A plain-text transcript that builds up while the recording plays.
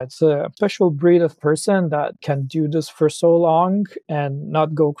It's a special breed of person that can do this for so long and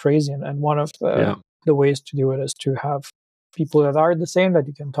not go crazy. And one of the ways to do it is to have people that are the same that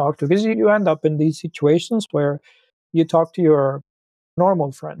you can talk to. Because you end up in these situations where you talk to your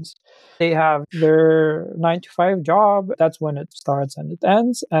normal friends. They have their 9 to 5 job. That's when it starts and it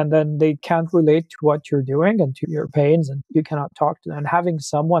ends. And then they can't relate to what you're doing and to your pains, and you cannot talk to them. And having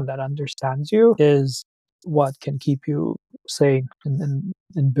someone that understands you is what can keep you sane in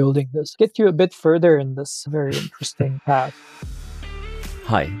building this, get you a bit further in this very interesting path.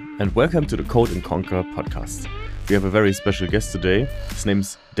 Hi, and welcome to the Code and Conquer podcast. We have a very special guest today. His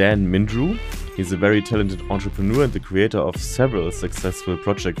name's Dan Mindru. He's a very talented entrepreneur and the creator of several successful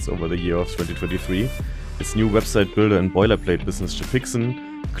projects over the year of 2023. His new website builder and boilerplate business,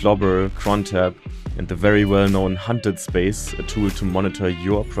 Shipixen, Clobber, Crontab, and the very well-known Hunted Space, a tool to monitor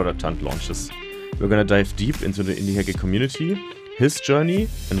your product hunt launches. We're going to dive deep into the indie hacker community, his journey,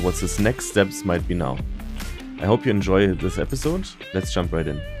 and what his next steps might be now. I hope you enjoy this episode. Let's jump right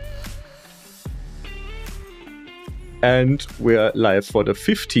in. And we're live for the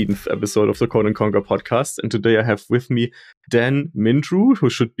 15th episode of the Code and Conquer podcast. And today I have with me Dan Mindru, who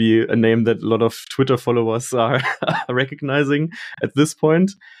should be a name that a lot of Twitter followers are recognizing at this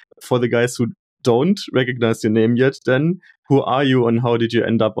point. For the guys who don't recognize your name yet, Dan, who are you and how did you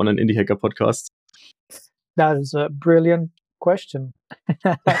end up on an indie hacker podcast? That is a brilliant question.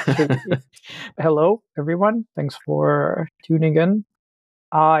 Hello, everyone. Thanks for tuning in.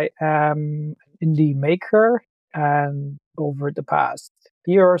 I am an indie maker, and over the past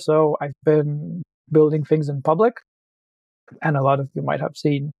year or so, I've been building things in public. And a lot of you might have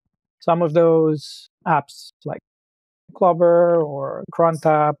seen some of those apps like Clobber or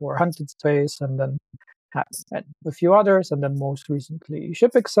Crontab or Hunted Space, and then a few others, and then most recently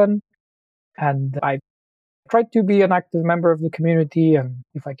Shipixen. And I tried to be an active member of the community, and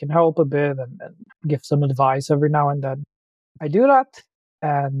if I can help a bit and give some advice every now and then, I do that.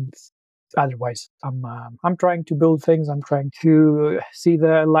 And otherwise, I'm trying to build things. I'm trying to see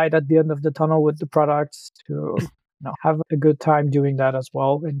the light at the end of the tunnel with the products, to have a good time doing that as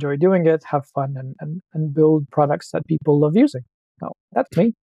well. Enjoy doing it, have fun, and build products that people love using. So that's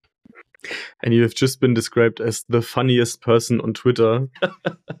me. And you have just been described as the funniest person on Twitter.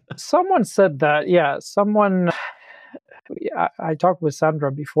 Someone said that, yeah. I talked with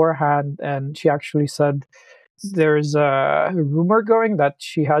Sandra beforehand, and she actually said there's a rumor going that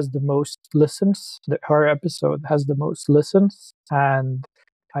she has the most listens, that her episode has the most listens. And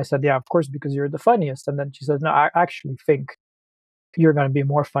I said, yeah, of course, because you're the funniest. And then she said, no, I actually think you're going to be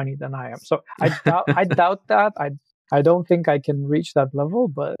more funny than I am. So I doubt that. I don't think I can reach that level,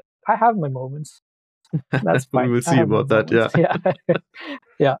 but I have my moments. That's fine. We will see about that. Yeah.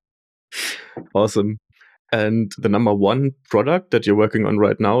 Yeah. Awesome. And the number one product that you're working on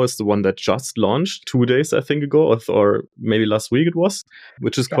right now is the one that just launched 2 days, I think, ago, or maybe last week it was,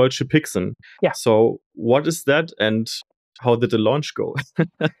 which is called Shipixen. Yeah. So what is that and how did the launch go?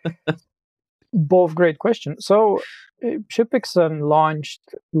 Both great questions. So Shipixen launched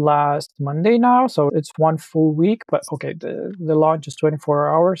last Monday now, so it's 1 full week. But okay, the launch is 24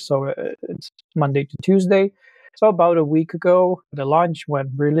 hours, so it's Monday to Tuesday. So about a week ago, the launch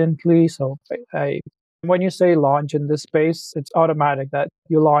went brilliantly. So when you say launch in this space, it's automatic that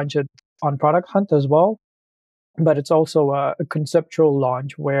you launch it on Product Hunt as well. But it's also a conceptual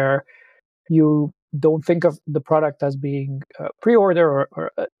launch where you don't think of the product as being a pre-order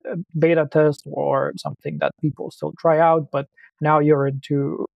or a beta test or something that people still try out. But now you're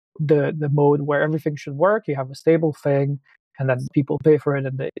into the mode where everything should work. You have a stable thing, and then people pay for it,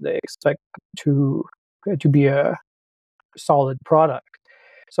 and they expect to be a solid product.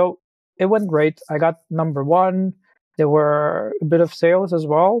 So it went great. I got number one. There were a bit of sales as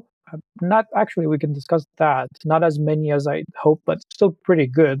well. Not actually, we can discuss that. Not as many as I hoped, but still pretty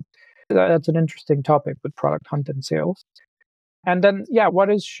good. That's an interesting topic with product hunt and sales. And then, what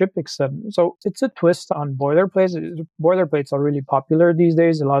is Shipixen? So it's a twist on boilerplates. Boilerplates are really popular these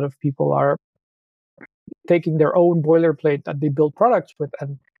days. A lot of people are taking their own boilerplate that they build products with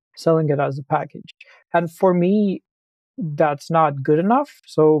and selling it as a package. And for me, that's not good enough.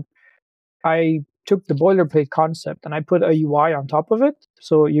 So I took the boilerplate concept and I put a UI on top of it,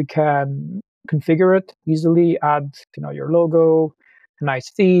 so you can configure it easily, add your logo, a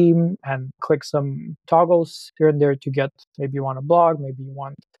nice theme, and click some toggles here and there to get, maybe you want a blog, maybe you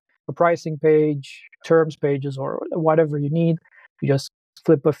want a pricing page, terms pages, or whatever you need. You just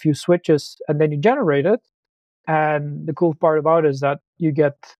flip a few switches and then you generate it. And the cool part about it is that you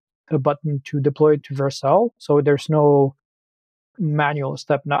get a button to deploy it to Vercel, so there's no manual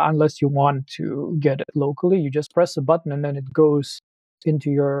step now, unless you want to get it locally. You just press a button and then it goes into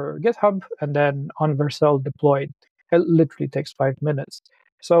your GitHub, and then on Vercel deployed. It literally takes 5 minutes.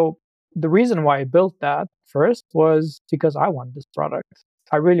 So the reason why I built that first was because I want this product.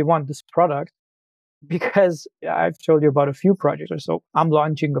 I really want this product because I've told you about a few projects or so. I'm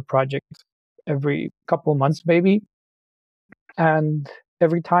launching a project every couple months, maybe. And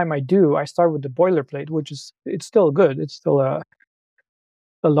every time I do, I start with the boilerplate, which is, it's still good. It's still a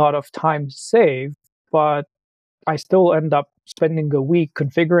lot of time saved, but I still end up spending a week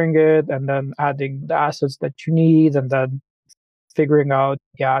configuring it and then adding the assets that you need and then figuring out,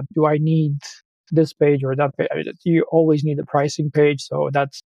 yeah, do I need this page or that page? I mean, you always need a pricing page, so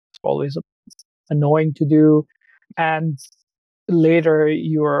that's always annoying to do. And later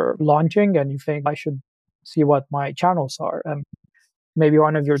you're launching and you think I should see what my channels are. And maybe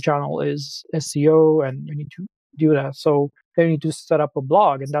one of your channel is SEO and you need to do that. So then you need to set up a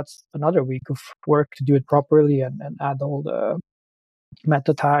blog, and that's another week of work to do it properly and add all the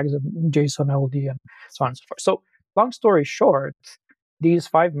meta tags and JSON LD and so on and so forth. So long story short, these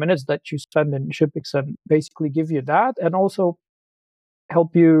 5 minutes that you spend in ShipXN basically give you that, and also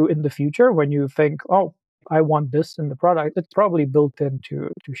help you in the future when you think, oh, I want this in the product. It's probably built into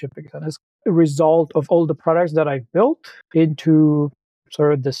ShipXN as a result of all the products that I've built into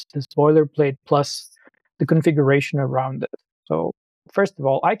sort of this boilerplate plus the configuration around it. So first of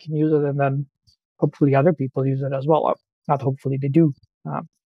all, I can use it, and then hopefully other people use it as well. Not hopefully, they do. I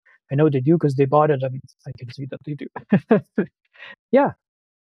know they do because they bought it, and I can see that they do. Yeah.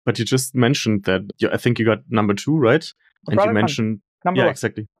 But you just mentioned that I think you got number 2, right? And you mentioned number 1.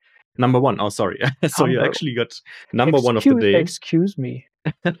 Exactly. Number 1. Oh, sorry. So you actually got number 1 of the day. Excuse me.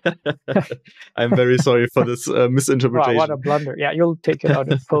 I'm very sorry for this misinterpretation. Wow, what a blunder. Yeah, you'll take it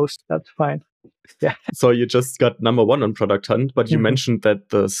out in post. That's fine. Yeah. So you just got number 1 on Product Hunt, but you mentioned that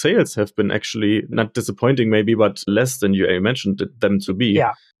the sales have been actually not disappointing maybe, but less than you imagined them to be.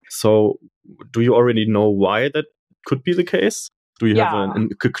 Yeah. So do you already know why that could be the case? Do you have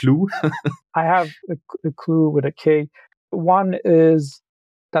a clue? I have a clue with a K. One is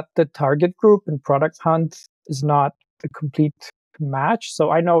that the target group in Product Hunt is not a complete match. So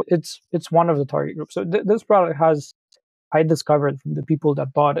I know it's one of the target groups. So this product has, I discovered from the people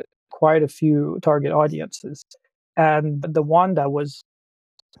that bought it, quite a few target audiences. And the one that was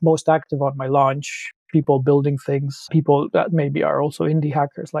most active on my launch, people building things, people that maybe are also indie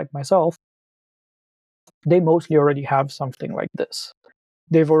hackers like myself, they mostly already have something like this.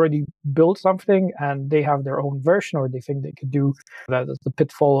 They've already built something and they have their own version, or they think they could do that. Is the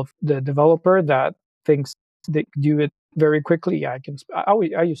pitfall of the developer that thinks they could do it very quickly. Yeah,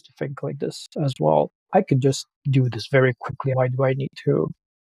 I used to think like this as well. I could just do this very quickly. Why do I need to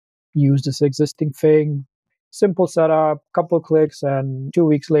use this existing thing? Simple setup, couple of clicks, and 2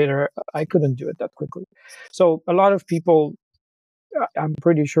 weeks later, I couldn't do it that quickly. So a lot of people, I'm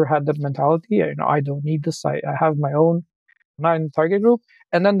pretty sure, had that mentality. I don't need this. I have my own, not in the target group.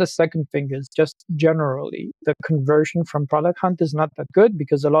 And then the second thing is just generally the conversion from Product Hunt is not that good,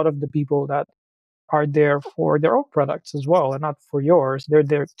 because a lot of the people that are there for their own products as well and not for yours, they're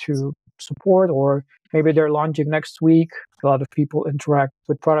there to support, or maybe they're launching next week. A lot of people interact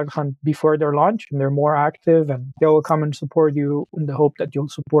with Product Hunt before their launch and they're more active, and they will come and support you in the hope that you'll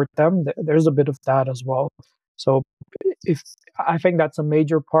support them. There's a bit of that as well. So I think that's a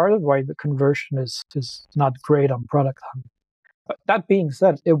major part of why the conversion is not great on Product Hunt. But that being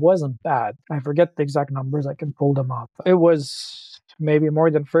said, it wasn't bad. I forget the exact numbers. I can pull them up. It was maybe more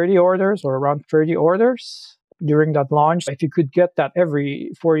than 30 orders, or around 30 orders during that launch. If you could get that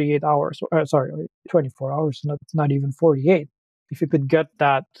every 48 hours, 24 hours, not even 48. If you could get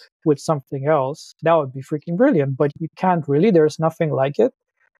that with something else, that would be freaking brilliant. But you can't really. There's nothing like it.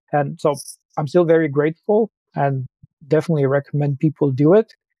 And so I'm still very grateful and definitely recommend people do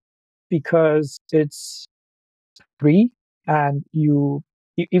it, because it's free. And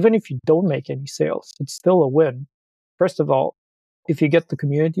even if you don't make any sales, it's still a win. First of all, if you get the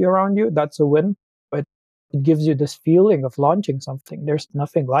community around you, that's a win. But it gives you this feeling of launching something. There's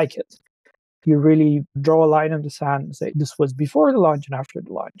nothing like it. You really draw a line in the sand and say, this was before the launch and after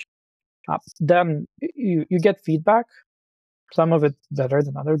the launch. Then you get feedback. Some of it better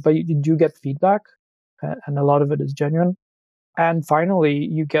than others, but you do get feedback, and a lot of it is genuine. And finally,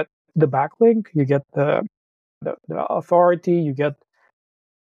 you get the backlink, you get the authority, you get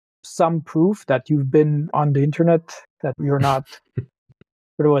some proof that you've been on the internet, that you're not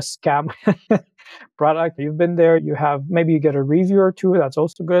sort of a scam product. You've been there. Maybe you get a review or two. That's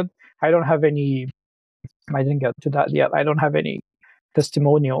also good. I didn't get to that yet. I don't have any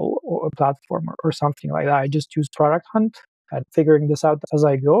testimonial or platform or something like that. I just use Product Hunt and figuring this out as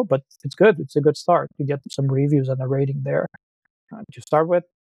I go, but it's good. It's a good start. You get some reviews and a rating there. to start with.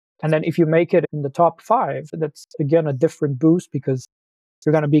 And then if you make it in the top 5, that's again a different boost because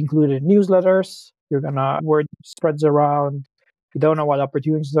you're going to be included in newsletters. Word spreads around. You don't know what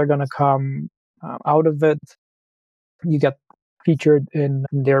opportunities are going to come out of it. You get featured in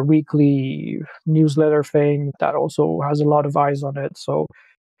their weekly newsletter thing that also has a lot of eyes on it. So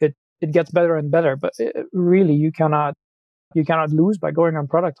it gets better and better. But really, you cannot lose by going on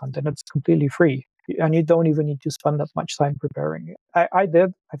Product Hunt, and it's completely free. And you don't even need to spend that much time preparing it. I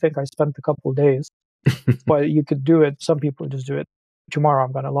did. I think I spent a couple of days, but you could do it. Some people just do it. Tomorrow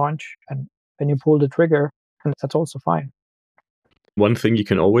I'm going to launch, and then you pull the trigger, and that's also fine. One thing you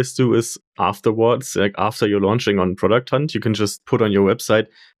can always do is afterwards, like after you're launching on Product Hunt, you can just put on your website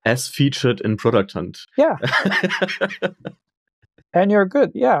as featured in Product Hunt. Yeah. And you're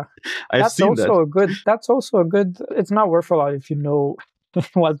good. Yeah. I've seen that. That's also a good, it's not worth a lot if you know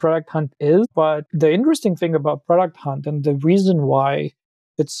what Product Hunt is. But the interesting thing about Product Hunt and the reason why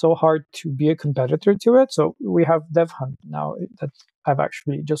it's so hard to be a competitor to it. So we have Dev Hunt now that I've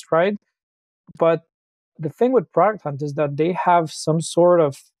actually just tried. But the thing with Product Hunt is that they have some sort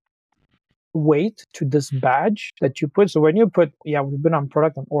of weight to this badge that you put. So when you put, we've been on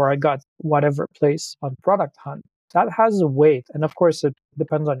Product Hunt, or I got whatever place on Product Hunt, that has a weight. And of course, it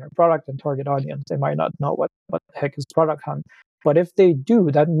depends on your product and target audience. They might not know what the heck is Product Hunt. But if they do,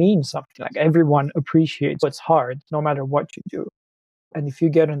 that means something. Like everyone appreciates what's hard, no matter what you do. And if you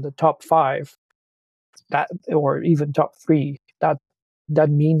get in the top 5, that, or even top 3, that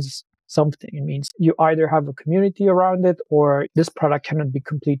means something. It means you either have a community around it, or this product cannot be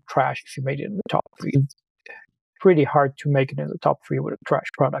complete trash if you made it in the top 3. It's pretty hard to make it in the top 3 with a trash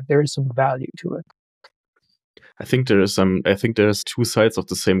product. There is some value to it. I think there's 2 sides of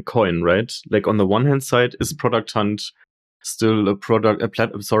the same coin, right? Like on the one hand side, is Product Hunt still a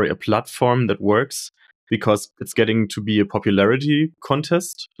platform that works because it's getting to be a popularity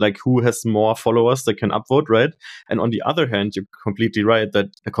contest, like who has more followers that can upvote, right? And on the other hand, you're completely right that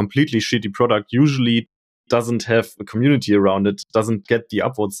a completely shitty product usually doesn't have a community around it, doesn't get the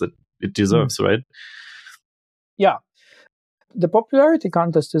upvotes that it deserves, right? Yeah. The popularity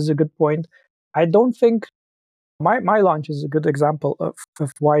contest is a good point. I don't think my launch is a good example of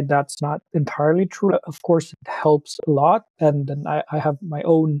why that's not entirely true. Of course, it helps a lot. And then I have my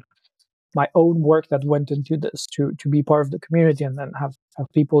own work that went into this to be part of the community and then have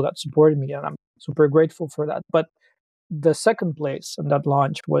people that supported me. And I'm super grateful for that. But the second place in that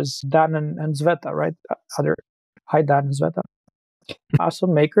launch was Dan and Sveta, right? Hi, Dan and Sveta.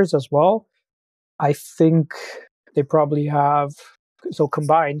 Awesome makers as well. I think they probably have, so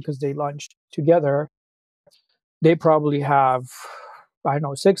combined, because they launched together, they probably have, I don't know,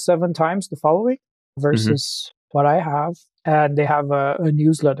 6-7 times the following versus what I have. And they have a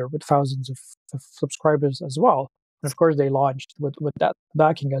newsletter with thousands of subscribers as well. And of course, they launched with that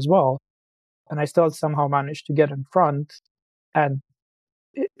backing as well. And I still somehow managed to get in front. And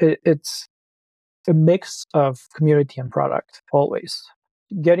it's a mix of community and product always.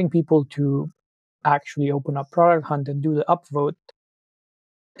 Getting people to actually open up Product Hunt and do the upvote,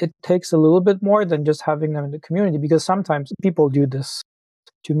 it takes a little bit more than just having them in the community, because sometimes people do this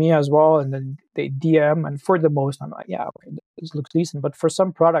to me as well, and then they DM, and for the most, I'm like, yeah, okay, this looks decent. But for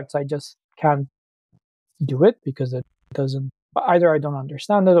some products, I just can't do it because it doesn't, either I don't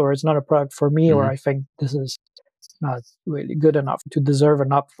understand it, or it's not a product for me, or I think this is not really good enough to deserve an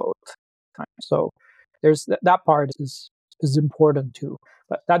upvote. So there's that part is important too.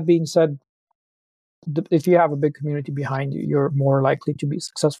 But that being said, if you have a big community behind you, you're more likely to be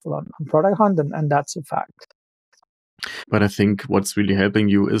successful on Product Hunt, and that's a fact. But I think what's really helping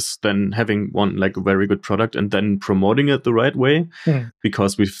you is then having one, like a very good product, and then promoting it the right way.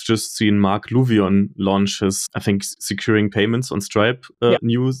 Because we've just seen Mark Louvion launch his, I think, securing payments on Stripe,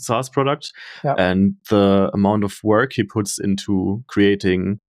 new SaaS product. And the amount of work he puts into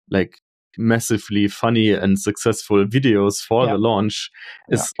creating like massively funny and successful videos for the launch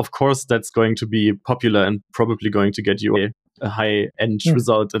is, of course, that's going to be popular and probably going to get you a high-end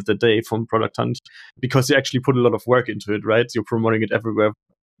result of the day from Product Hunt, because you actually put a lot of work into it, right? You're promoting it everywhere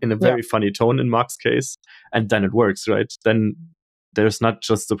in a very funny tone in Mark's case, and then it works, right? Then there's not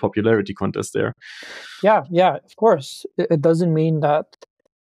just a popularity contest there. Yeah, of course. It doesn't mean that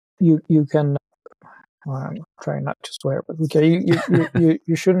you can, I'm trying not to swear, but okay,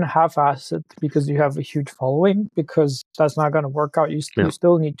 you shouldn't half-ass it because you have a huge following, because that's not going to work out. You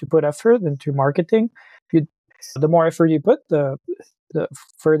still need to put effort into marketing. The more effort you put, the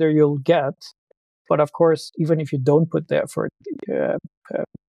further you'll get. But of course, even if you don't put the effort,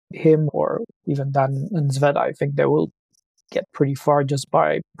 him or even Dan and Sveta, I think they will get pretty far just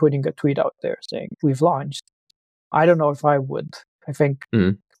by putting a tweet out there saying, we've launched. I don't know if I would. I think,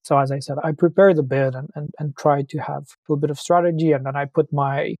 so as I said, I prepare the bid and try to have a little bit of strategy, and then I put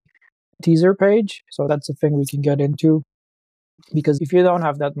my teaser page. So that's a thing we can get into, because if you don't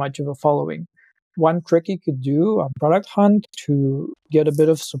have that much of a following, one trick you could do on Product Hunt to get a bit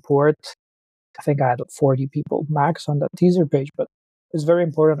of support. I think I had 40 people max on that teaser page, but it's very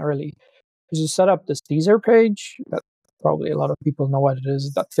important early. You set up this teaser page that probably a lot of people know what it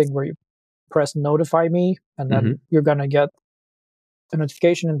is. That thing where you press notify me, and then you're going to get a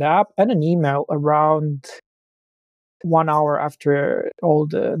notification in the app and an email around 1 hour after all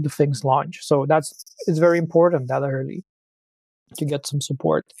the things launch. So it's very important that early to get some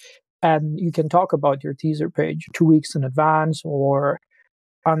support. And you can talk about your teaser page 2 weeks in advance, or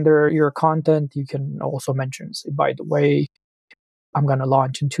under your content, you can also mention, say, by the way, I'm going to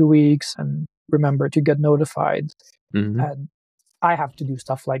launch in 2 weeks, and remember to get notified. And I have to do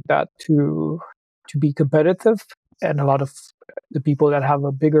stuff like that to be competitive. And a lot of the people that have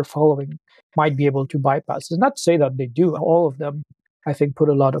a bigger following might be able to bypass. It's not to say that they do. All of them, I think, put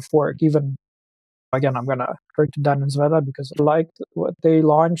a lot of work. Even, again, I'm going to refer to Dan and Sveta because I liked what they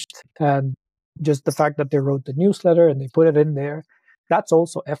launched. And just the fact that they wrote the newsletter and they put it in there, that's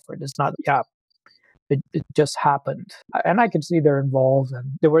also effort. It's not, it just happened. And I could see they're involved.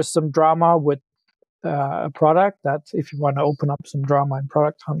 And there was some drama with a product that, if you want to open up some drama in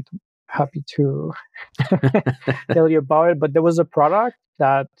Product Hunt, I'm happy to tell you about it. But there was a product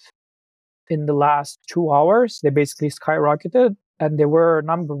that in the last 2 hours, they basically skyrocketed, and they were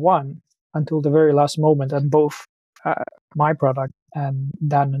number one until the very last moment. And both my product and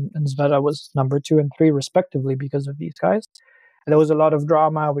Dan and Sveta was number 2 and 3 respectively because of these guys. And there was a lot of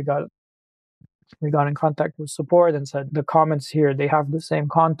drama. We got in contact with support and said the comments here, they have the same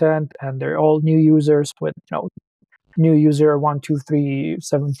content and they're all new users with, new user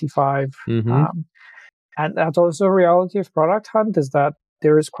 12375. And that's also a reality of Product Hunt, is that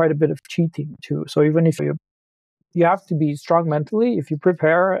there is quite a bit of cheating too. So even if you have to be strong mentally, if you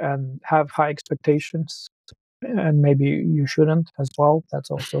prepare and have high expectations, and maybe you shouldn't as well,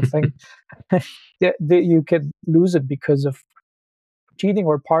 that's also a thing. You can lose it because of cheating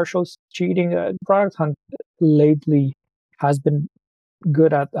or partial cheating. Product Hunt lately has been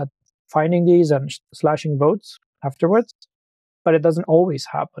good at finding these and slashing votes afterwards, but it doesn't always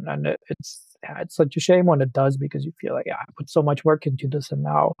happen. And it's such a shame when it does, because you feel like, I put so much work into this, and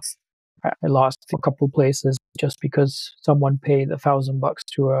now I lost a couple places just because someone paid $1,000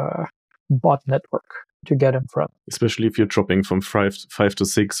 to a bot network to get in front. Especially if you're dropping from five to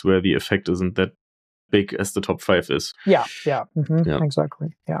 6, where the effect isn't that big as the top 5 is. Yeah, exactly.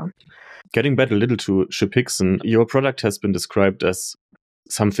 Yeah. Getting back a little to ShipHixen, your product has been described as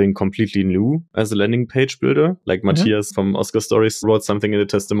something completely new as a landing page builder. Like Matthias from Oscar Stories wrote something in the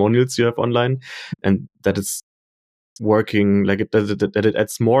testimonials you have online, and that it's working like that it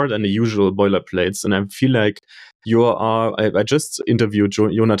adds more than the usual boilerplates. And I feel like I just interviewed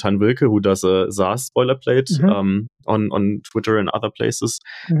Jonathan Wilke, who does a SaaS boilerplate on Twitter and other places.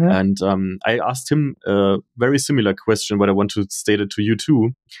 And I asked him a very similar question, but I want to state it to you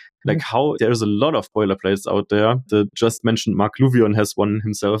too. Like how there's a lot of boilerplates out there. The just mentioned Mark Luvion has one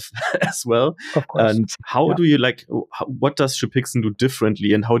himself as well. Of course. And how do you what does ShipHixen do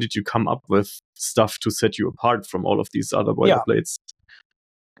differently, and how did you come up with stuff to set you apart from all of these other boilerplates?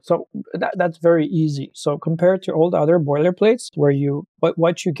 So that's very easy. So compared to all the other boilerplates, where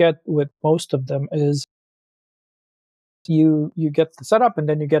what you get with most of them is you get the setup, and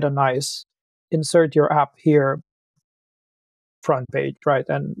then you get a nice insert your app here front page, right?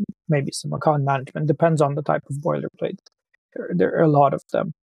 And maybe some account management. Depends on the type of boilerplate. There are a lot of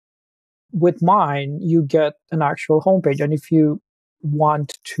them. With mine, you get an actual homepage. And if you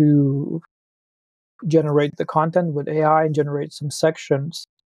want to generate the content with AI and generate some sections,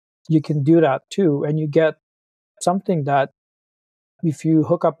 you can do that too. And you get something that, if you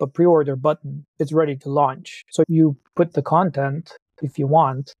hook up a pre-order button, it's ready to launch. So you put the content if you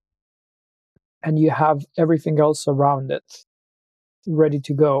want, and you have everything else around it ready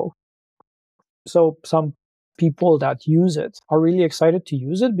to go. So some people that use it are really excited to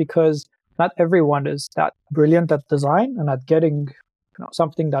use it, because not everyone is that brilliant at design and at getting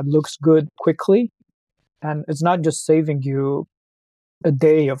something that looks good quickly. And it's not just saving you a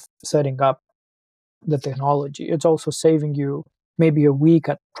day of setting up the technology. It's also saving you maybe a week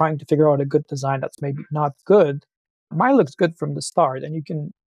at trying to figure out a good design that's maybe not good. Mine looks good from the start, and you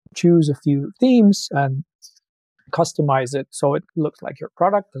can choose a few themes and customize it so it looks like your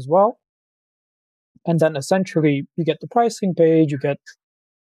product as well. And then essentially you get the pricing page, you get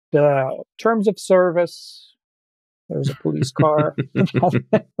the terms of service. There's a police car.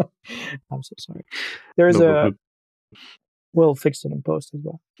 I'm so sorry. There's We'll fix it in post as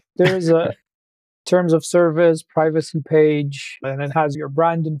well. There is a terms of service, privacy page, and it has your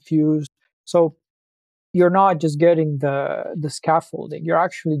brand infused. So you're not just getting the scaffolding, you're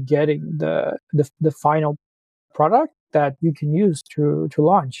actually getting the final product that you can use to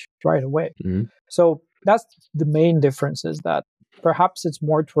launch right away. Mm-hmm. So that's the main difference, is that perhaps it's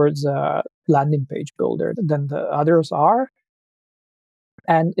more towards a landing page builder than the others are,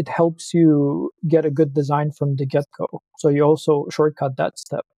 and it helps you get a good design from the get-go, so you also shortcut that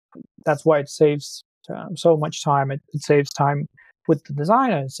step. That's why it saves so much time. It saves time with the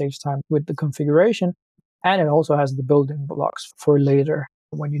design, and it saves time with the configuration, and it also has the building blocks for later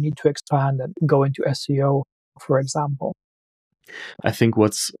when you need to expand and go into SEO, for example. I think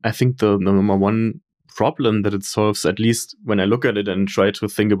the number one problem that it solves, at least when I look at it and try to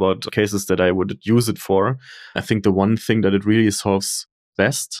think about cases that I would use it for, I think the one thing that it really solves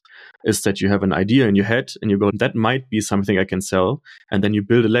best is that you have an idea in your head and you go, that might be something I can sell. And then you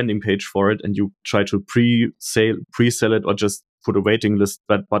build a landing page for it and you try to pre-sell it, or just put a waiting list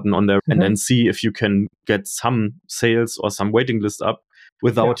button on there, and then see if you can get some sales or some waiting list up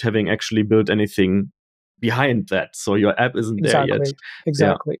without having actually built anything behind that. So your app isn't there yet.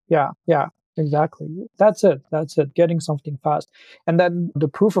 Exactly. Yeah. Exactly. That's it. Getting something fast. And then the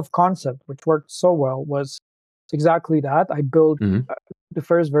proof of concept, which worked so well, was exactly that. I built the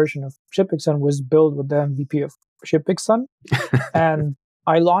first version of ShipXN was built with the MVP of ShipXN. And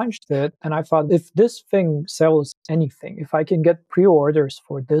I launched it, and I thought, if this thing sells anything, if I can get pre-orders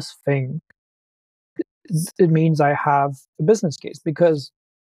for this thing, it means I have a business case. Because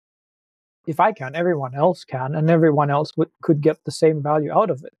if I can, everyone else can, and everyone else could get the same value out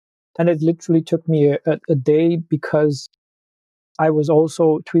of it. And it literally took me a day, because I was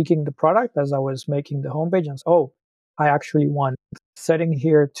also tweaking the product as I was making the homepage. And I actually want setting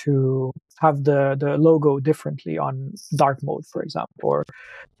here to have the logo differently on dark mode, for example.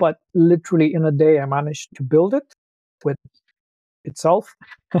 But literally in a day, I managed to build it with itself.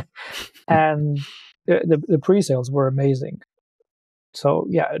 And the pre-sales were amazing. So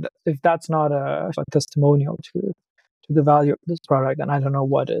yeah, if that's not a testimonial to the value of this product, then I don't know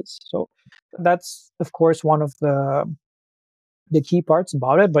what is. So that's, of course, one of the key parts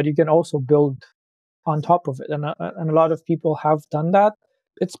about it. But you can also build on top of it, and a lot of people have done that.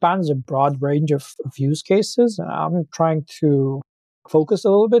 It spans a broad range of use cases. I'm trying to focus a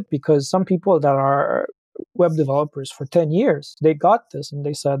little bit, because some people that are web developers for 10 years, they got this and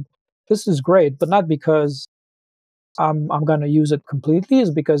they said, this is great, but not because I'm going to use it completely, is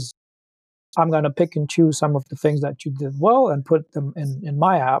because I'm going to pick and choose some of the things that you did well and put them in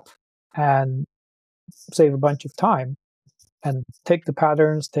my app, and save a bunch of time, and take the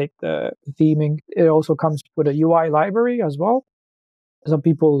patterns, take the theming. It also comes with a UI library as well. Some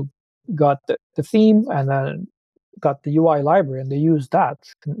people got the theme and then got the UI library, and they use that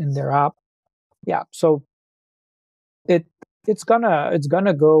in their app. Yeah, so it's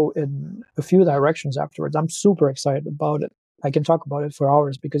gonna go in a few directions afterwards. I'm super excited about it. I can talk about it for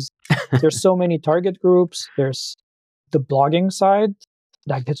hours, because there's so many target groups. There's the blogging side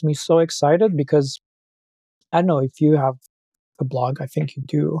that gets me so excited, because I don't know if you have a blog. I think you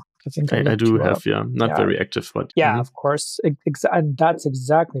do. I do have, not very active, but of course. And that's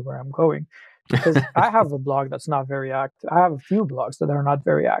exactly where I'm going, because I have a blog that's not very active. I have a few blogs that are not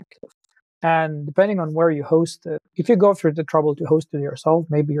very active. And depending on where you host it, if you go through the trouble to host it yourself,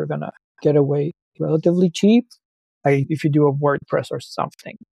 maybe you're going to get away relatively cheap. Like if you do a WordPress or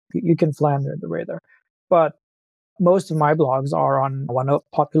something, you can fly under the radar. But most of my blogs are on one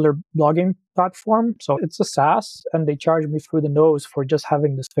popular blogging platform. So it's a SaaS, and they charge me through the nose for just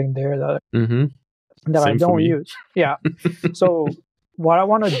having this thing there that I don't use. Yeah. So what I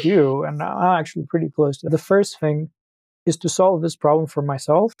want to do, and I'm actually pretty close to the first thing, is to solve this problem for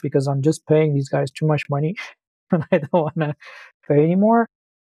myself, because I'm just paying these guys too much money and I don't want to pay anymore.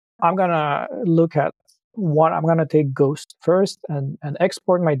 I'm going to look at I'm going to take Ghost first and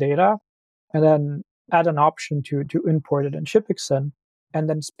export my data, and then add an option to import it in ShipXN, and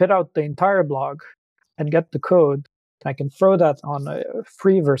then spit out the entire blog and get the code. I can throw that on a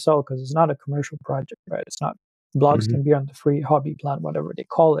free Vercel, because it's not a commercial project, right? It's not. Blogs can be on the free hobby plan, whatever they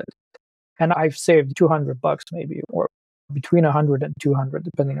call it. And I've saved $200 maybe, or between 100 and 200,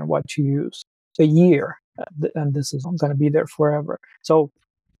 depending on what you use, a year. And this is going to be there forever. So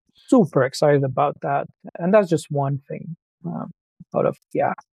super excited about that. And that's just one thing out of,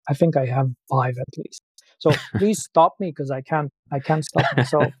 I think I have 5 at least. So please stop me because I can't stop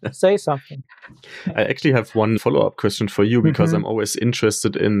myself. Say something. I actually have one follow-up question for you because I'm always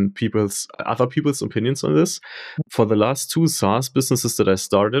interested in other people's opinions on this. For the last two SaaS businesses that I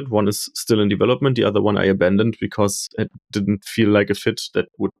started, one is still in development, the other one I abandoned because it didn't feel like a fit that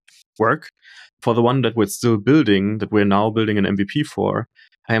would work. For the one that we're still building, that we're now building an MVP for,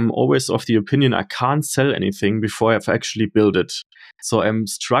 I am always of the opinion I can't sell anything before I've actually built it. So I'm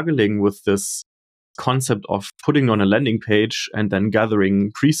struggling with this concept of putting on a landing page and then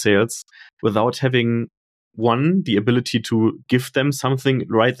gathering pre-sales without having the ability to give them something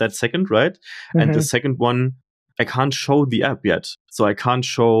right that second, right? And the second one, I can't show the app yet. So I can't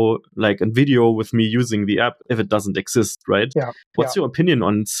show like a video with me using the app if it doesn't exist, right? Yeah. What's your opinion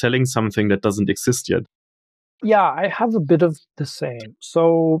on selling something that doesn't exist yet? Yeah, I have a bit of the same.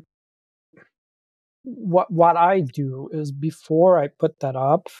 So what I do is before I put that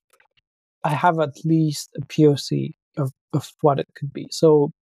up, I have at least a POC of what it could be.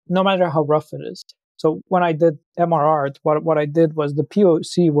 So no matter how rough it is. So when I did MRR, what I did was the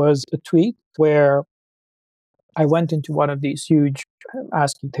POC was a tweet where I went into one of these huge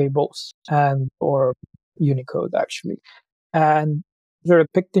ASCII tables or Unicode actually, and sort of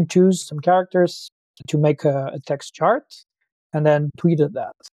picked and choose some characters to make a text chart, and then tweeted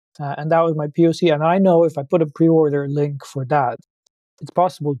that. And that was my POC. And I know if I put a pre-order link for that, it's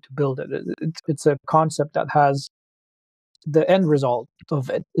possible to build it. It's a concept that has the end result of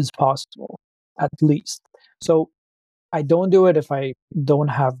it is possible, at least. So I don't do it if I don't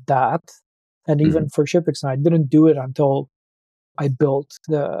have that. And even for ShipEx, I didn't do it until I built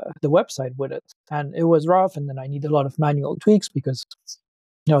the website with it. And it was rough, and then I need a lot of manual tweaks because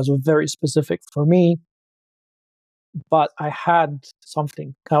it was very specific for me. But I had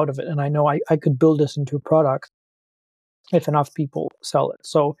something out of it, and I know I could build this into a product if enough people sell it.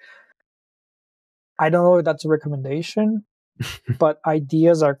 So I don't know if that's a recommendation, but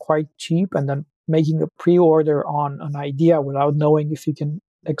ideas are quite cheap, and then making a pre-order on an idea without knowing if you can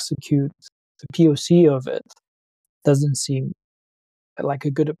execute the POC of it doesn't seem like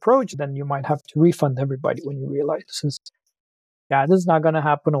a good approach. Then you might have to refund everybody when you realize this is not going to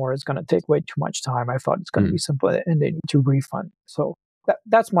happen, or it's going to take way too much time. I thought it's going to be simple, and they need to refund. So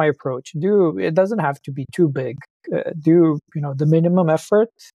that's my approach. It doesn't have to be too big. Do the minimum effort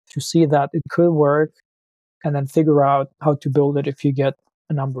to see that it could work, and then figure out how to build it if you get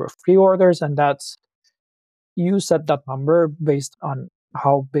a number of pre-orders, and you set that number based on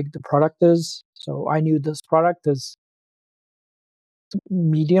how big the product is. So I knew this product is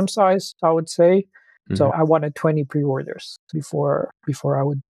medium size, I would say. So I wanted 20 pre-orders before I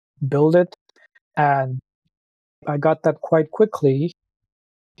would build it. And I got that quite quickly.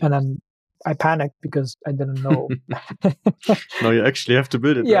 And then I panicked because I didn't know. Now you actually have to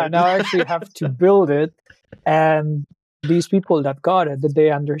build it. Yeah, right? now I actually have to build it. And these people that got it, did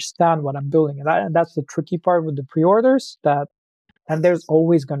they understand what I'm building? And that's the tricky part with the pre-orders. And there's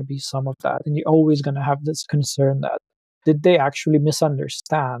always going to be some of that. And you're always going to have this concern that, did they actually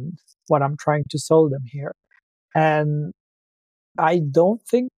misunderstand what I'm trying to sell them here? And I don't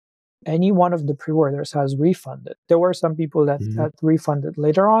think any one of the pre-orders has refunded. There were some people that refunded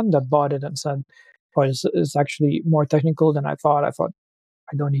later on, that bought it and said, oh, it's actually more technical than I thought. I thought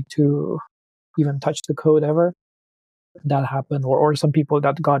I don't need to even touch the code ever. That happened. Or some people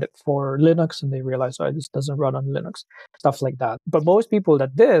that got it for Linux and they realized, oh, this doesn't run on Linux, stuff like that. But most people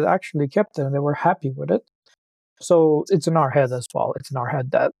that did actually kept it and they were happy with it. So it's in our head as well. It's in our head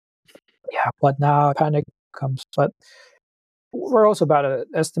that, but now panic comes. But we're also bad at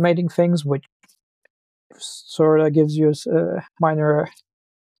estimating things, which sort of gives you a minor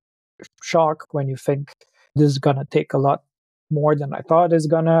shock when you think this is going to take a lot more than I thought it's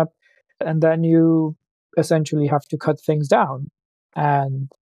going to. And then you essentially have to cut things down.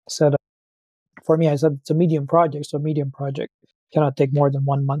 And for me, I said it's a medium project. So a medium project cannot take more than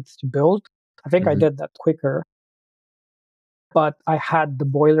 1 month to build. I think I did that quicker. But I had the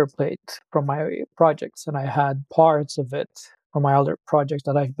boilerplate from my projects, and I had parts of it from my other projects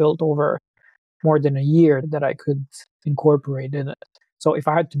that I've built over more than a year that I could incorporate in it. So if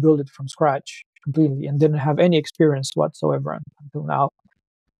I had to build it from scratch completely and didn't have any experience whatsoever until now,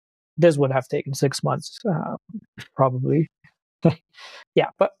 this would have taken 6 months, probably.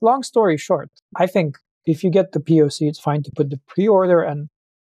 Yeah, but long story short, I think if you get the POC, it's fine to put the pre-order and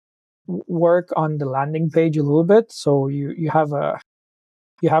work on the landing page a little bit, so you have a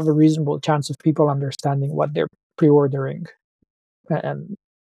reasonable chance of people understanding what they're pre-ordering, and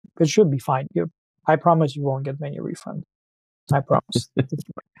it should be fine. I promise you won't get many refunds. I promise.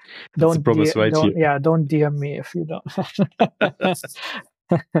 Don't promise right here. Yeah, don't DM me if you don't.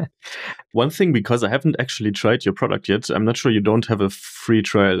 One thing, because I haven't actually tried your product yet, I'm not sure you don't have a free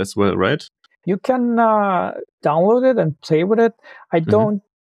trial as well, right? You can download it and play with it. I don't.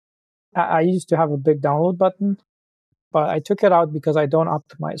 I used to have a big download button, but I took it out because I don't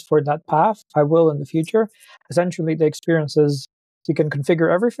optimize for that path. I will in the future. Essentially, the experience is you can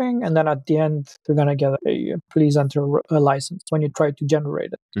configure everything, and then at the end, you're going to get a please enter a license when you try to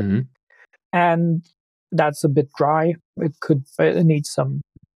generate it. And that's a bit dry. It needs some,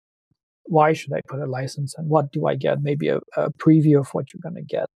 why should I put a license and what do I get? Maybe a preview of what you're going to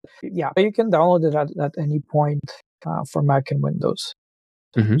get. Yeah, you can download it at any point for Mac and Windows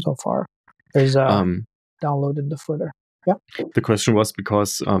so far. There's a download in the footer. Yeah. The question was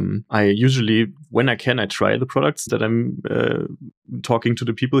because I usually, when I can, I try the products that I'm talking to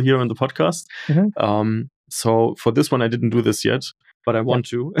the people here on the podcast. So for this one, I didn't do this yet, but I want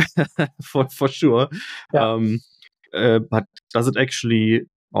to for sure. But does it actually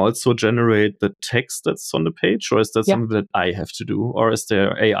also generate the text that's on the page, or is that something that I have to do, or is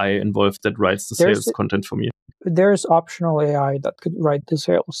there AI involved that writes the sales content for me? There's optional AI that could write the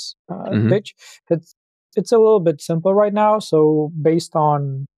sales pitch. It's a little bit simple right now. So based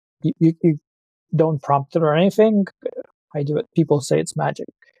on, you don't prompt it or anything. I do it. People say it's magic.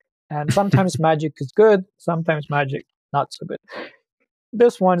 And sometimes magic is good. Sometimes magic not so good.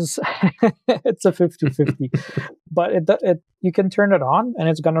 This one's, it's a 50-50. But you can turn it on and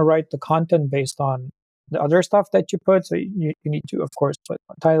it's going to write the content based on the other stuff that you put. So you need to, of course, put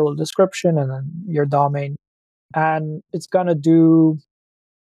a title, description, and then your domain. And it's going to do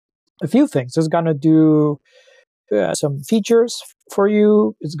a few things. It's going to do some features for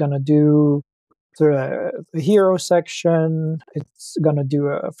you. It's going to do the hero section. It's going to do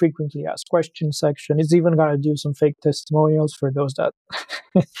a frequently asked questions section. It's even going to do some fake testimonials for those that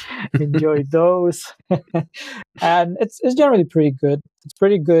enjoy those. And it's generally pretty good. It's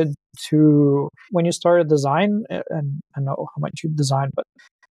pretty good to, when you start a design, and I know how much you design, but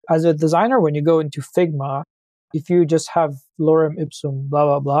as a designer, when you go into Figma, if you just have lorem ipsum, blah,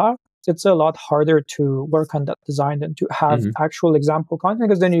 blah, blah, it's a lot harder to work on that design than to have actual example content,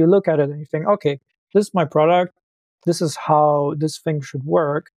 because then you look at it and you think, okay, this is my product. This is how this thing should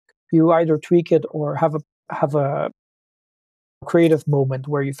work. You either tweak it or have a creative moment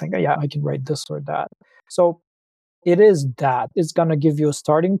where you think, oh, yeah, I can write this or that. So it is that. It's going to give you a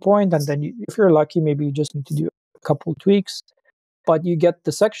starting point, and then if you're lucky, maybe you just need to do a couple tweaks. But you get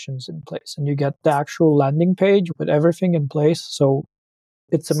the sections in place and you get the actual landing page with everything in place. So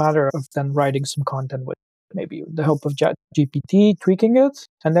it's a matter of then writing some content with maybe the help of ChatGPT, tweaking it,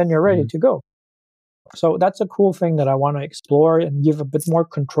 and then you're ready to go. So that's a cool thing that I want to explore and give a bit more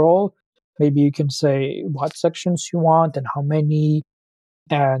control. Maybe you can say what sections you want and how many,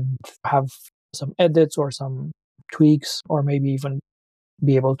 and have some edits or some tweaks, or maybe even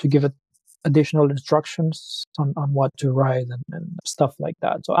be able to give it additional instructions on what to write and stuff like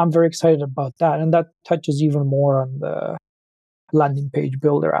that. So I'm very excited about that. And that touches even more on the landing page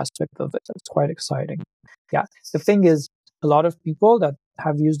builder aspect of it. It's quite exciting. Yeah. The thing is, a lot of people that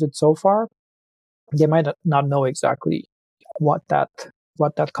have used it so far, they might not know exactly what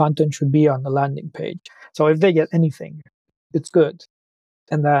that content should be on the landing page. So if they get anything, it's good.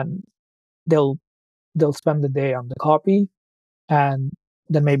 And then they'll spend the day on the copy and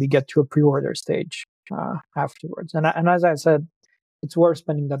then maybe get to a pre-order stage afterwards. And as I said, it's worth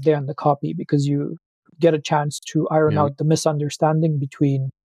spending that day on the copy because you get a chance to iron out the misunderstanding between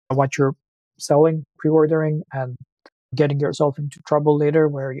what you're selling, pre-ordering, and getting yourself into trouble later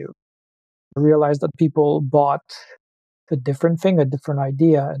where you realize that people bought a different thing, a different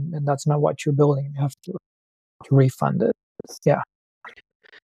idea, and that's not what you're building. You have to refund it. Yeah.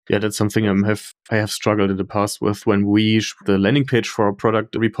 Yeah, that's something I have struggled in the past with. When the landing page for our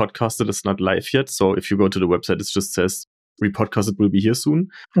product repodcasted is not live yet. So if you go to the website, it just says repodcasted will be here soon,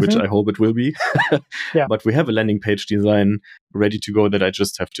 which I hope it will be. But we have a landing page design ready to go that I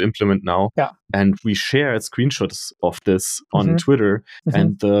just have to implement now. Yeah. And we shared screenshots of this on Twitter.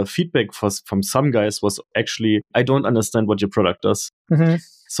 And the feedback from some guys was actually, I don't understand what your product does.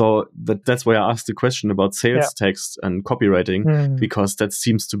 So that's why I asked the question about sales text and copywriting, because that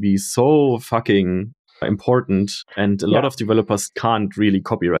seems to be so fucking important. And a lot of developers can't really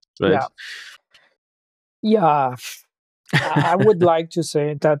copyright, right? Yeah. I would like to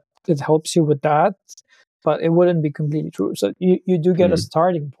say that it helps you with that, but it wouldn't be completely true. So you do get a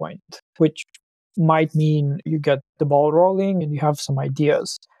starting point, which might mean you get the ball rolling and you have some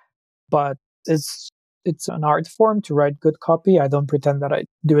ideas. But it's an art form to write good copy. I don't pretend that I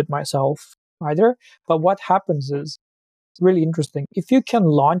do it myself either. But what happens is really interesting. If you can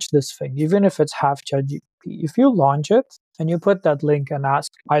launch this thing, even if it's half If you launch it and you put that link and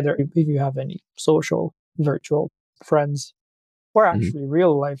ask either if you have any social, virtual friends, or Mhm. actually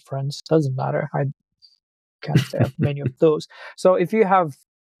real life friends, doesn't matter. I can't say I have many of those. So if you have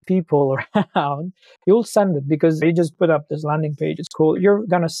people around, you'll send it because you just put up this landing page. It's cool. You're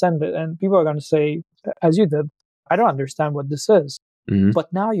going to send it, and people are going to say, as you did, I don't understand what this is. Mhm.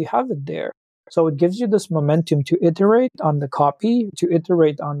 But now you have it there. So it gives you this momentum to iterate on the copy, to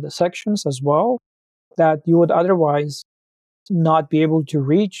iterate on the sections as well, that you would otherwise not be able to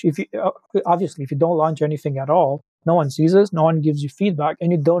reach. If you obviously, if you don't launch anything at all, no one sees this, no one gives you feedback,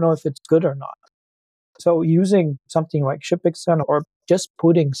 and you don't know if it's good or not. So using something like ShipXN or just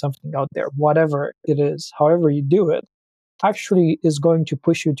putting something out there, whatever it is, however you do it, actually is going to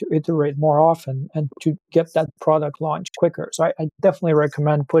push you to iterate more often and to get that product launched quicker. So I definitely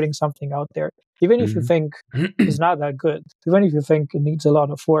recommend putting something out there, even if you Mhm. think it's not that good, even if you think it needs a lot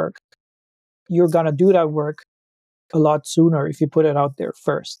of work, you're going to do that work a lot sooner if you put it out there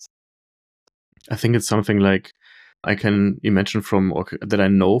first. I think it's something like I can imagine from, or that I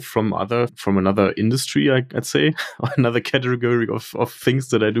know from another industry, I'd say, or another category of things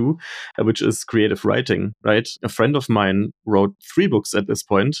that I do, which is creative writing, right? A friend of mine wrote 3 books at this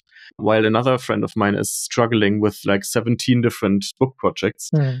point, while another friend of mine is struggling with like 17 different book projects.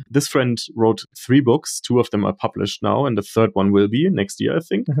 Mm. This friend wrote 3 books, 2 of them are published now, and the third one will be next year, I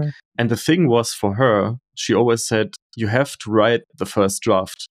think. Mm-hmm. And the thing was for her, she always said, you have to write the first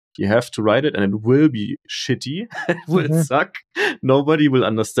draft. You have to write it and it will be shitty. It will Mm-hmm. suck. Nobody will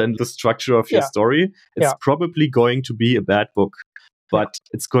understand the structure of your Yeah. story. It's Yeah. probably going to be a bad book, Yeah. but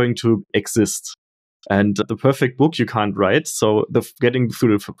it's going to exist. And the perfect book you can't write. So getting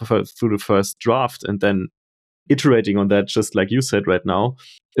through the first draft and then iterating on that, just like you said right now,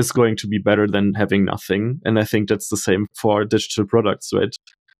 is going to be better than having nothing. And I think that's the same for digital products, right?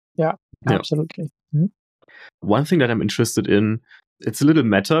 Yeah. Yeah. Absolutely. Mm-hmm. One thing that I'm interested in, it's a little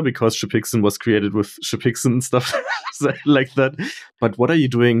meta because ShipXN was created with ShipXN and stuff like that. But what are you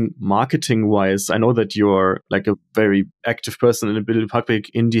doing marketing wise? I know that you're like a very active person in the public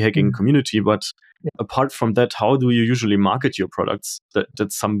indie hacking community, but apart from that, how do you usually market your products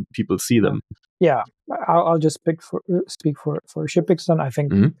that some people see them? Yeah, I'll just speak for ShipXN. I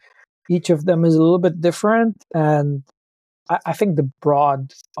think Mhm. each of them is a little bit different, and I think the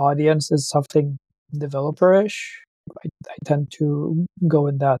broad audience is something developerish. I tend to go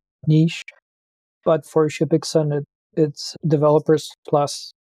in that niche, but for ShipXN, it's developers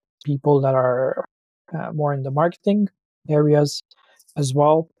plus people that are more in the marketing areas as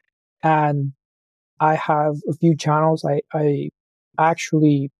well. And I have a few channels. I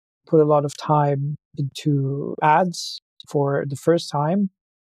actually put a lot of time into ads for the first time,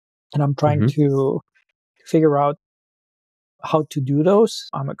 and I'm trying Mhm. to figure out how to do those.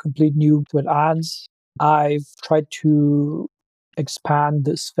 I'm a complete noob with ads. I've tried to expand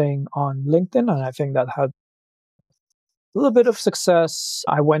this thing on LinkedIn, and I think that had a little bit of success.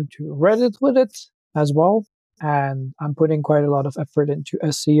 I went to Reddit with it as well, and I'm putting quite a lot of effort into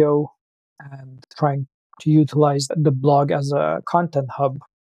SEO and trying to utilize the blog as a content hub.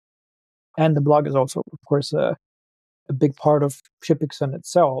 And the blog is also, of course, a big part of ShipXN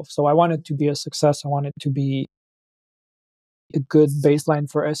itself. So I want it to be a success. I want it to be a good baseline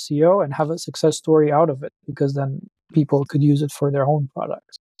for SEO and have a success story out of it, because then people could use it for their own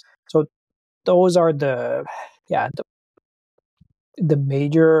products. So those are the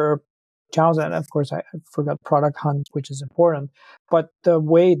major channels. And of course, I forgot Product Hunt, which is important. But the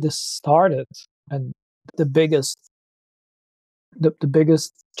way this started, and the biggest the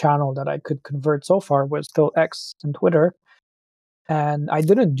biggest channel that I could convert so far was still X and Twitter. And I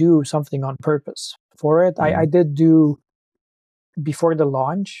didn't do something on purpose for it. I Mhm. did do before the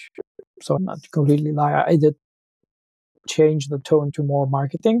launch, so not to completely lie, I did change the tone to more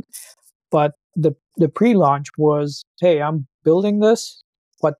marketing. But the pre-launch was, hey, I'm building this.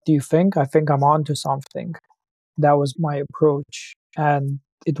 What do you think? I think I'm onto something. That was my approach, and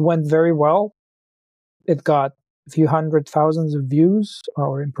it went very well. It got a few hundred thousands of views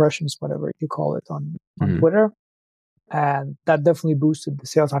or impressions, whatever you call it, on Mhm. Twitter, and that definitely boosted the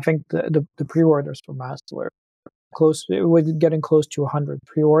sales. I think the pre-orders for Master were we're getting close to 100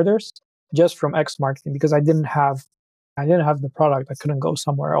 pre-orders just from X marketing, because I didn't have the product. I couldn't go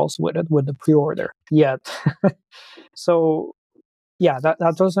somewhere else with it with the pre-order yet. So yeah,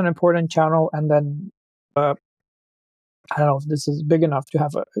 that was an important channel. And then I don't know if this is big enough to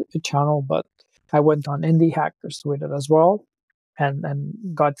have a channel, but I went on Indie Hackers with it as well, and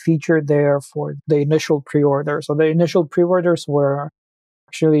got featured there for the initial pre-order. So the initial pre-orders were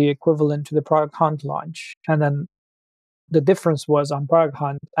actually equivalent to the Product Hunt launch, and then the difference was on Product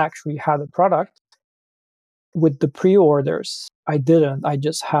Hunt actually had a product, with the pre-orders, I didn't. I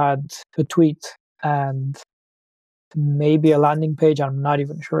just had a tweet and maybe a landing page. I'm not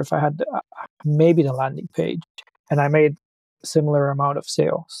even sure if I had maybe the landing page, and I made a similar amount of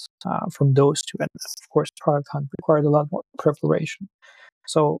sales from those two. And of course, Product Hunt required a lot more preparation.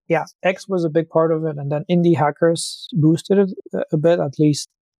 So yeah, X was a big part of it, and then Indie Hackers boosted it a bit, at least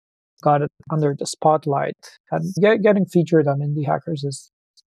got it under the spotlight. And getting featured on Indie Hackers is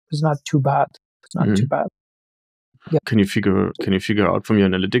not too bad. It's not too bad. Yeah. Can you figure out from your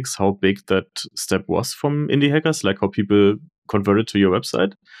analytics how big that step was from Indie Hackers, like how people converted to your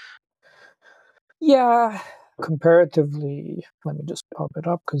website? Yeah, comparatively, let me just pop it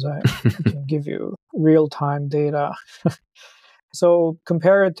up because I can give you real-time data. So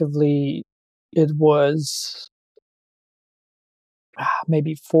comparatively, it was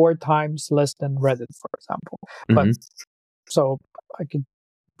maybe 4 times less than Reddit, for example. But so I could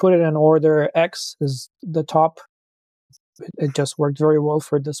put it in order. X is the top. It just worked very well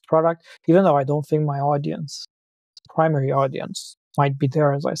for this product, even though I don't think my audience, primary audience, might be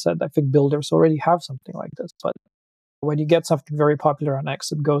there. As I said, I think builders already have something like this. But when you get something very popular on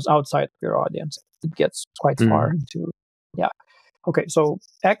X, it goes outside of your audience. It gets quite far into, yeah. Okay, so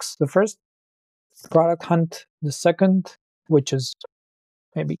X, the first, Product Hunt, the second, which is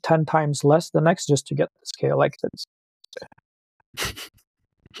maybe 10 times less than X, just to get the scale like this.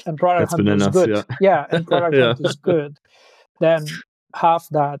 And Product Hunt is good. Yeah, and Product Hunt is good. Then half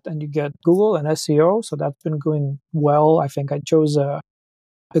that, and you get Google and SEO. So that's been going well. I think I chose a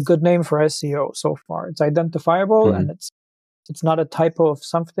good name for SEO so far. It's identifiable and it's not a typo of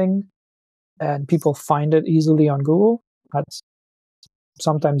something, and people find it easily on Google. That's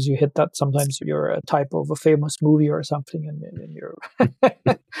sometimes you hit that. Sometimes you're a typo of a famous movie or something, and you're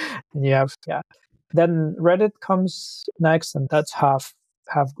and you have Then Reddit comes next, and that's half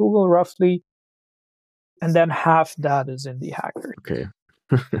Google roughly, and then half that is Indie Hacker. Okay.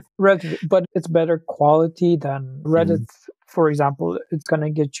 Reddit, but it's better quality than Reddit. For example, it's going to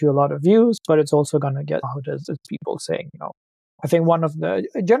get you a lot of views, but it's also going to get out as people saying, I think one of the,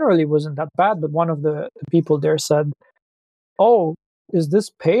 generally wasn't that bad, but one of the people there said, "Oh, is this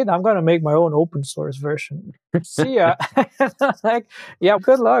paid? I'm going to make my own open source version. See ya." Like, yeah,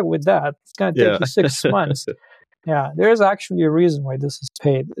 good luck with that. It's going to take you 6 months. Yeah, there's actually a reason why this is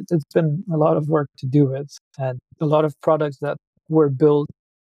paid. It's been a lot of work to do it, and a lot of products that were built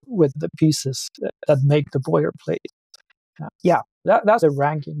with the pieces that make the boilerplate. That's a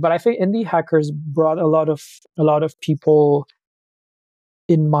ranking. But I think Indie Hackers brought a lot of people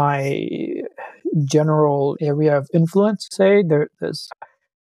in my general area of influence. Say there's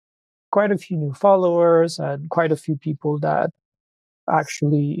quite a few new followers and quite a few people that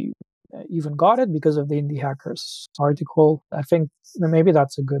actually even got it because of the Indie Hackers article. I think maybe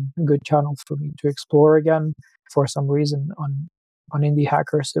that's a good channel for me to explore again. For some reason on Indie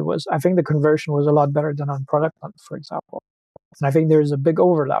Hackers, I think the conversion was a lot better than on Product Hunt, for example. And I think there's a big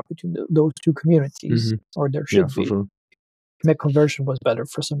overlap between those two communities, or there should be. Sure. The conversion was better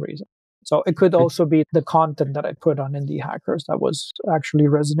for some reason. So it could also be the content that I put on Indie Hackers that was actually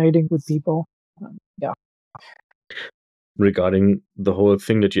resonating with people. Regarding the whole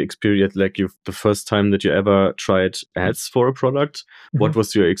thing that you experienced, like the first time that you ever tried ads for a product, what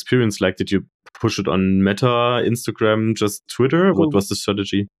was your experience like? Did you push it on Meta, Instagram, just Twitter? Google. What was the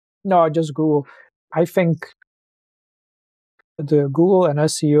strategy? No, just Google. I think the Google and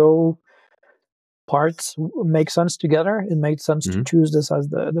SEO parts make sense together. It made sense to choose this as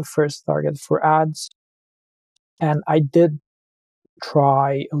the first target for ads. And I did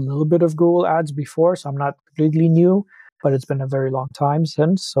try a little bit of Google ads before, so I'm not completely new, but it's been a very long time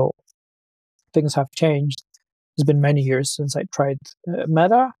since, so things have changed. It's been many years since I tried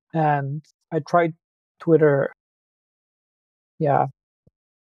Meta, and I tried Twitter,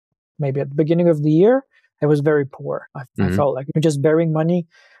 maybe at the beginning of the year. It was very poor. I felt like you're just burying money.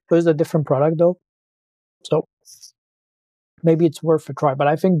 It was a different product, though. So maybe it's worth a try. But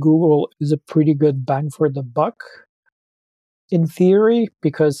I think Google is a pretty good bang for the buck in theory,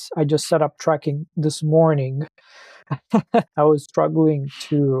 because I just set up tracking this morning. I was struggling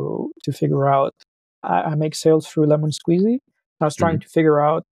to figure out. I make sales through Lemon Squeezy. I was trying to figure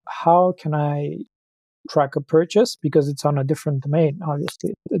out how can I track a purchase, because it's on a different domain.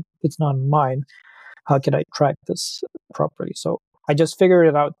 Obviously, it's not mine. How can I track this properly? So I just figured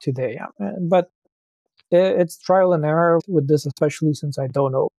it out today. But it's trial and error with this, especially since I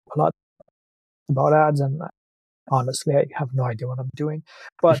don't know a lot about ads, and honestly, I have no idea what I'm doing.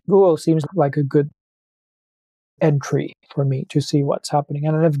 But Google seems like a good entry for me to see what's happening.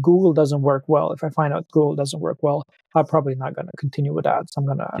 And if Google doesn't work well, if I find out Google doesn't work well, I'm probably not going to continue with ads. I'm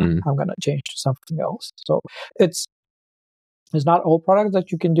gonna change to something else. So it's not all products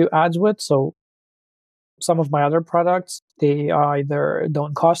that you can do ads with. So some of my other products, they either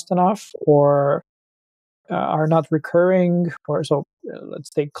don't cost enough or are not recurring. Or so let's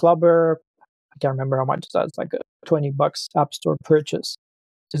take Clubber. I can't remember how much that's like a $20 app store purchase.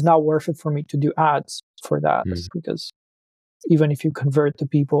 It's not worth it for me to do ads for that because even if you convert the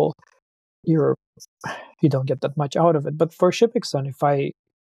people, you don't get that much out of it. But for ShipXN, if I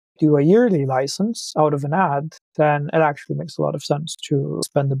do a yearly license out of an ad, then it actually makes a lot of sense to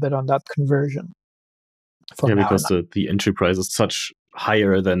spend a bit on that conversion. Yeah, because the entry price is such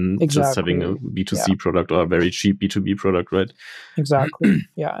higher than just having a B2C product or a very cheap B2B product, right? Exactly.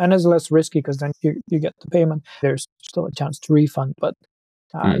 Yeah, and it's less risky because then you get the payment. There's still a chance to refund, but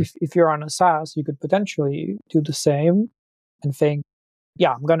if you're on a SaaS, you could potentially do the same and think,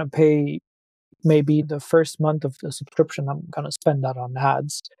 yeah, I'm going to pay maybe the first month of the subscription, I'm going to spend that on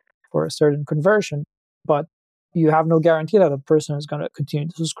ads for a certain conversion, but you have no guarantee that a person is going to continue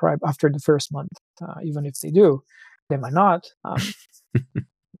to subscribe after the first month. Even if they do, they might not.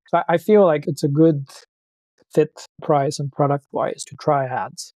 So I feel like it's a good fit price and product wise to try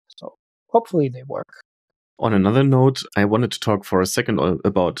ads. So hopefully they work. On another note, I wanted to talk for a second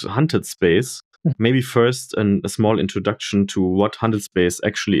about Hunted Space. Maybe first a small introduction to what Hunted Space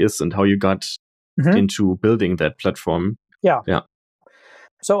actually is and how you got into building that platform. Yeah.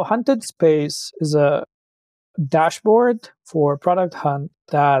 So Hunted Space is a dashboard for Product Hunt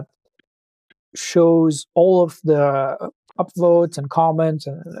that shows all of the upvotes and comments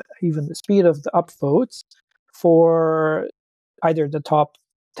and even the speed of the upvotes for either the top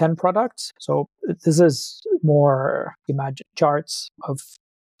 10 products. So this is more imagine charts of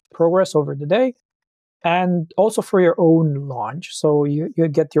progress over the day, and also for your own launch. So you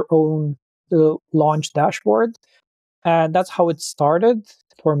get your own launch dashboard. And that's how it started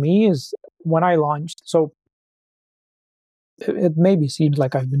for me, is when I launched. So it maybe seems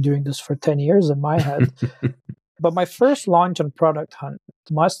like I've been doing this for 10 years in my head. But my first launch on Product Hunt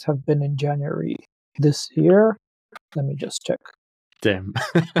must have been in January this year. Let me just check. Damn.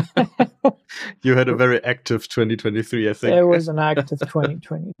 You had a very active 2023, I think. It was an active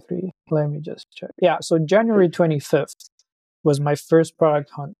 2023. Let me just check. Yeah, so January 25th was my first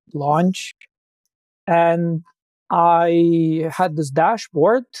Product Hunt launch. And I had this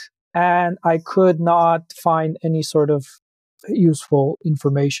dashboard and I could not find any sort of useful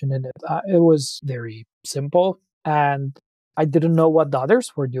information in it. It was very simple and I didn't know what the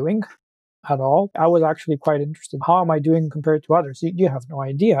others were doing at all. I was actually quite interested. How am I doing compared to others? You have no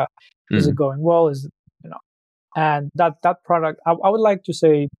idea. Is it going well? Is it, and that product, I would like to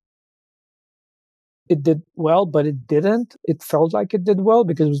say it did well, but it didn't. It felt like it did well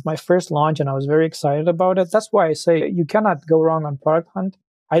because it was my first launch and I was very excited about it. That's why I say you cannot go wrong on Product Hunt.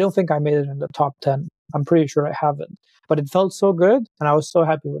 I don't think I made it in the top 10. I'm pretty sure I haven't, but it felt so good and I was so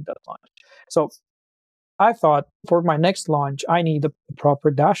happy with that launch. So I thought for my next launch, I need a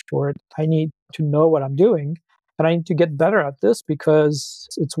proper dashboard. I need to know what I'm doing and I need to get better at this because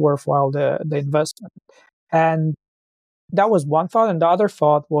it's worthwhile, the investment. And that was one thought. And the other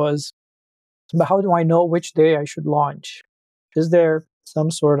thought was, but how do I know which day I should launch? Is there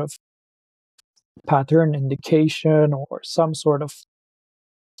some sort of pattern indication or some sort of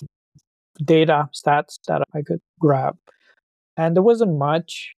data stats that I could grab? And there wasn't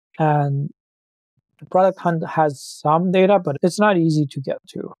much. And the Product Hunt has some data, but it's not easy to get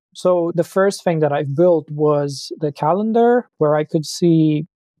to. So the first thing that I built was the calendar where I could see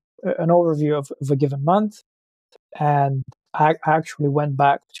an overview of a given month. And I actually went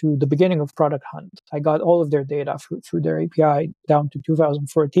back to the beginning of Product Hunt. I got all of their data through their API down to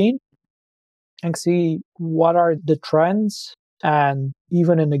 2014 and see what are the trends. And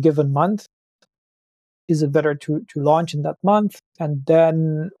even in a given month, is it better to launch in that month? And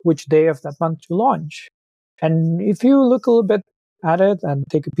then which day of that month to launch? And if you look a little bit at it and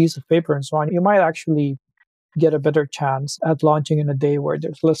take a piece of paper and so on, you might actually get a better chance at launching in a day where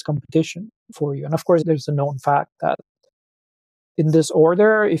there's less competition for you. And of course, there's a known fact that in this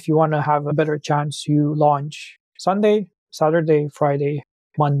order, if you want to have a better chance, you launch Sunday, Saturday, Friday,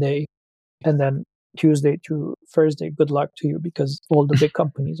 Monday, and then Tuesday to Thursday. Good luck to you because all the big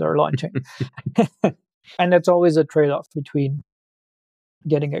companies are launching. And that's always a trade-off between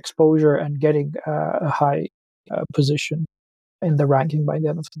getting exposure and getting a high position in the ranking by the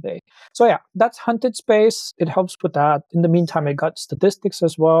end of the day. So yeah, that's Hunted Space. It helps with that. In the meantime, it got statistics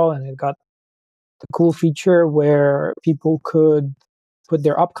as well, and it got the cool feature where people could put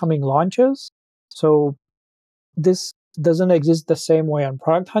their upcoming launches. So this doesn't exist the same way on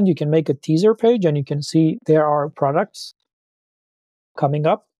Product Hunt. You can make a teaser page and you can see there are products coming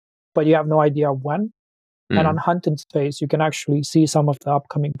up, but you have no idea when. And on Hunted Space, you can actually see some of the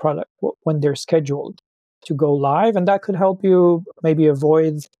upcoming product when they're scheduled to go live. And that could help you maybe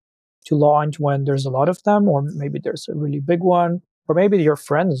avoid to launch when there's a lot of them, or maybe there's a really big one, or maybe your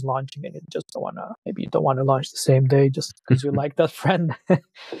friend is launching it and you just don't want to, maybe you don't want to launch the same day just because you like that friend.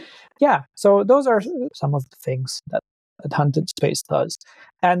 Yeah, so those are some of the things that Hunted Space does.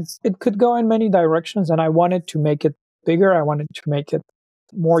 And it could go in many directions, and I wanted to make it bigger. I wanted to make it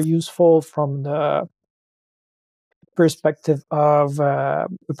more useful from the perspective of a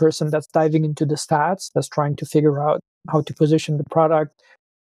person that's diving into the stats, that's trying to figure out how to position the product.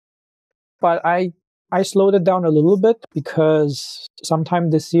 But I slowed it down a little bit because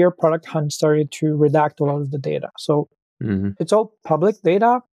sometime this year, Product Hunt started to redact a lot of the data. So it's all public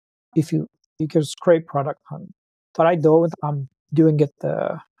data if you can scrape Product Hunt. But I don't. I'm doing it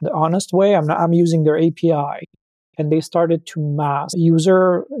the honest way. I'm using their API, and they started to mask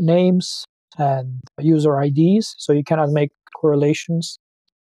user names and user IDs, so you cannot make correlations,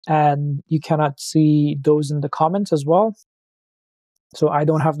 and you cannot see those in the comments as well. So I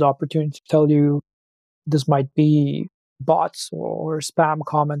don't have the opportunity to tell you this might be bots or spam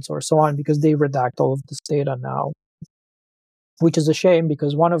comments or so on, because they redact all of this data now, which is a shame,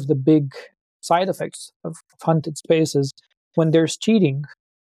 because one of the big side effects of Hunted Space is when there's cheating,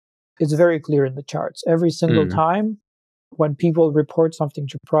 it's very clear in the charts. Every single time when people report something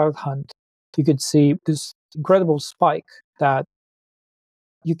to Product Hunt, you could see this incredible spike that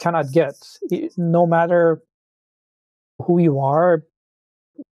you cannot get. No matter who you are,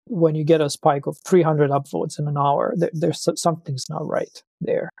 when you get a spike of 300 upvotes in an hour, there's something's not right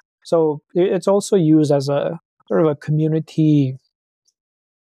there. So it's also used as a sort of a community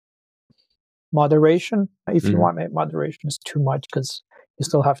moderation. If you want, moderation is too much because you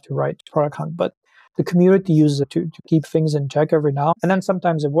still have to write Product Hunt, but the community uses it to keep things in check every now and then.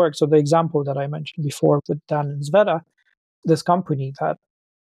 Sometimes it works. So the example that I mentioned before with Dan and Sveta, this company that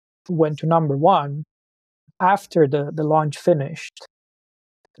went to number one after the launch finished,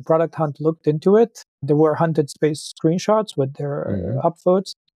 the Product Hunt looked into it. There were Hunted Space screenshots with their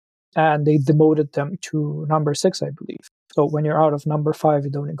upvotes, and they demoted them to number 6, I believe. So when you're out of number 5,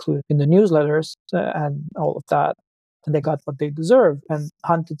 you don't include it in the newsletters and all of that. And they got what they deserve. And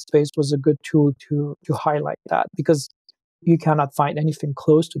Hunted Space was a good tool to highlight that, because you cannot find anything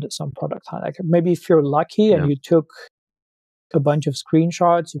close to this on Product Hunt. Like maybe if you're lucky and you took a bunch of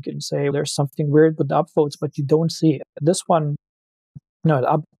screenshots, you can say there's something weird with the upvotes, but you don't see it. This one, no, it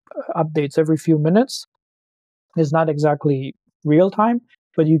updates every few minutes. It's not exactly real time,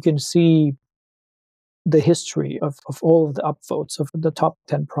 but you can see the history of all of the upvotes of the top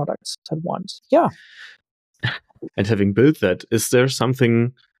 10 products at once. Yeah. And having built that, is there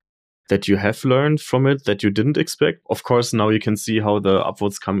something that you have learned from it that you didn't expect? Of course, now you can see how the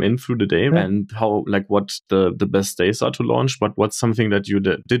upvotes come in through the day and how, like, what the best days are to launch, but what's something that you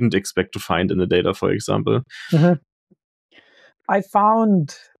didn't expect to find in the data, for example? I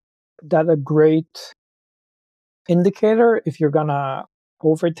found that a great indicator, if you're gonna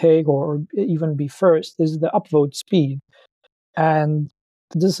overtake or even be first, is the upvote speed. And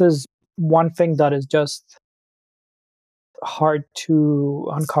this is one thing that is just hard to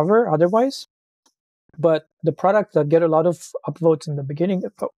uncover otherwise. But the products that get a lot of upvotes in the beginning,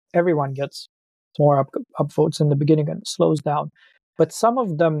 everyone gets more upvotes in the beginning and it slows down. But some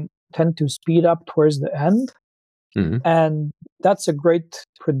of them tend to speed up towards the end. And that's a great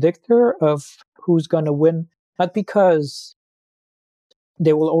predictor of who's going to win, not because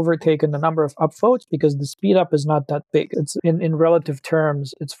they will overtake in the number of upvotes, because the speed up is not that big. It's in relative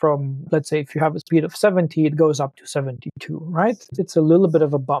terms, it's from, let's say, if you have a speed of 70, it goes up to 72, right? It's a little bit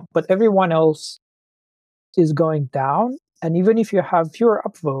of a bump, but everyone else is going down. And even if you have fewer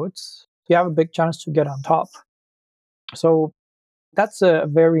upvotes, you have a big chance to get on top. So that's a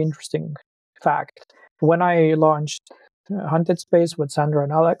very interesting fact. When I launched Hunted Space with Sandra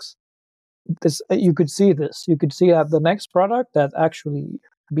and Alex, you could see this. You could see that the next product that actually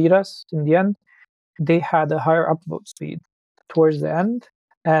beat us in the end, they had a higher upvote speed towards the end.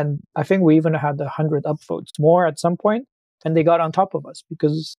 And I think we even had 100 upvotes more at some point, and they got on top of us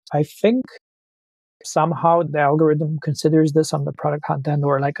because I think somehow the algorithm considers this on the Product Hunt end,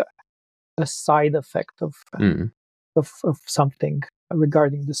 or like a side effect of something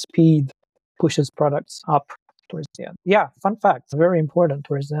regarding the speed pushes products up towards the end. Yeah, fun fact, very important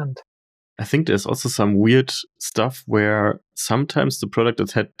towards the end. I think there's also some weird stuff where sometimes the product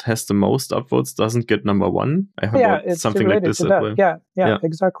that has the most upvotes doesn't get number one. I heard Yeah, about it's something like related this to as that. well. Yeah, Yeah.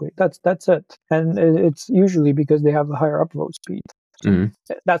 exactly. That's it. And it's usually because they have a higher upvote speed. So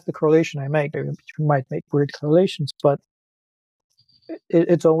that's the correlation I make. You might make weird correlations, but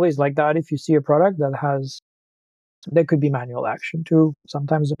it's always like that. If you see a product that has, there could be manual action too.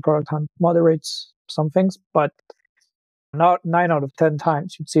 Sometimes the product hunt moderates some things, but not 9 out of 10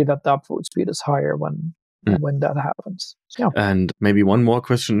 times you'd see that the upvote speed is higher when that happens. Yeah. And maybe one more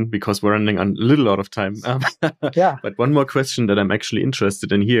question, because we're running a little out of time. Yeah. But one more question that I'm actually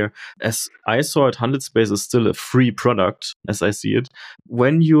interested in here. As I saw it, 100 Space is still a free product, as I see it.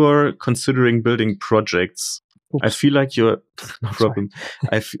 When you're considering building projects, I feel like you're no problem.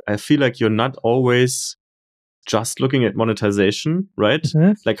 I feel like you're not always just looking at monetization, right?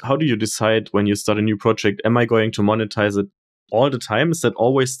 Like, how do you decide when you start a new project? Am I going to monetize it all the time? Is that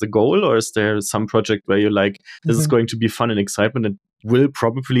always the goal, or is there some project where you're like, this is going to be fun and excitement and will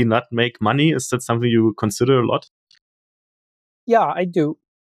probably not make money? Is that something you consider a lot? Yeah, I do.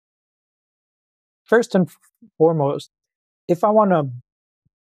 First and foremost, if I want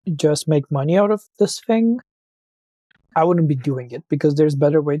to just make money out of this thing, I wouldn't be doing it because there's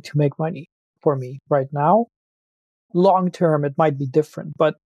better way to make money for me right now. Long term, it might be different,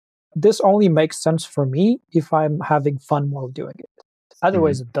 but this only makes sense for me if I'm having fun while doing it.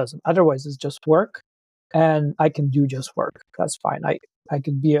 Otherwise, it doesn't. Otherwise, it's just work, and I can do just work. That's fine. I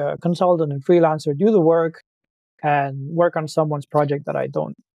can be a consultant and freelancer, do the work, and work on someone's project that I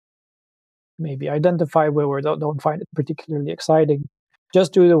don't maybe identify with or don't find it particularly exciting.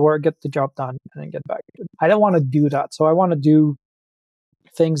 Just do the work, get the job done, and then get back to it. I don't want to do that. So I want to do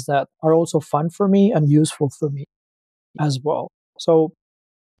things that are also fun for me and useful for me as well. So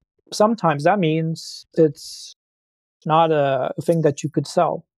sometimes that means it's not a thing that you could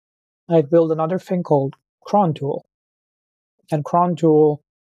sell. I built another thing called Cron Tool. And Cron Tool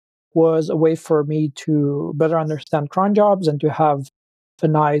was a way for me to better understand cron jobs and to have a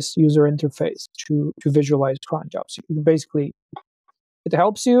nice user interface to visualize cron jobs. You can basically, it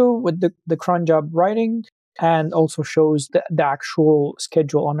helps you with the cron job writing and also shows the actual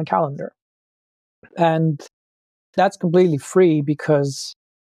schedule on a calendar. And that's completely free because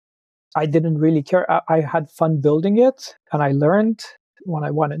I didn't really care. I had fun building it and I learned what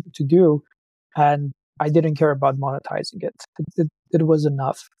I wanted to do. And I didn't care about monetizing it. It was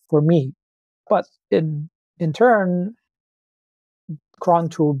enough for me. But in turn, Cron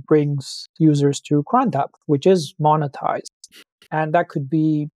Tool brings users to CronTap, which is monetized. And that could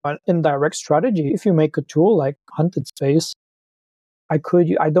be an indirect strategy. If you make a tool like Hunted Space, I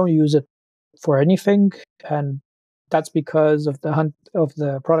don't use it for anything, and that's because of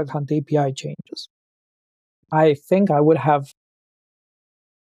the product hunt API changes. I think I would have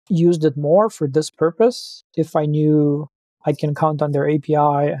used it more for this purpose if I knew I can count on their API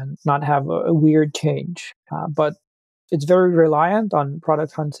and not have a weird change. But it's very reliant on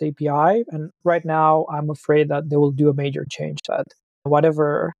Product Hunt's API. And right now, I'm afraid that they will do a major change that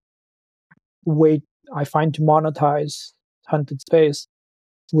whatever way I find to monetize Hunted Space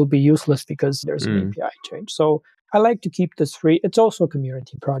will be useless because there's an API change. So I like to keep this free. It's also a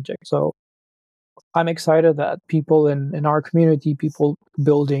community project. So I'm excited that people in our community, people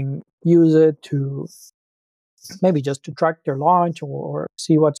building, use it to maybe just to track their launch or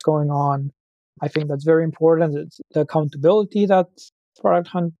see what's going on. I think that's very important. It's the accountability that Product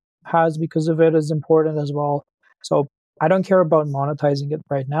Hunt has because of it is important as well. So I don't care about monetizing it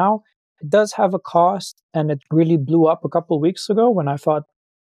right now. It does have a cost, and it really blew up a couple of weeks ago when I thought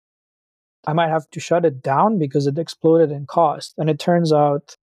I might have to shut it down because it exploded in cost. And it turns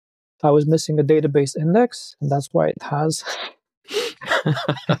out I was missing a database index, and that's why it has.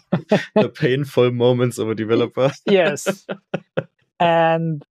 The painful moments of a developer. Yes.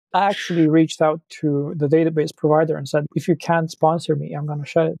 And I actually reached out to the database provider and said, if you can't sponsor me, I'm going to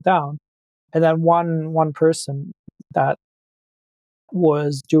shut it down. And then one person that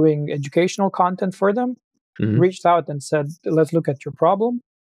was doing educational content for them reached out and said, let's look at your problem,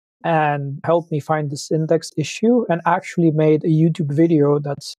 and helped me find this index issue, and actually made a YouTube video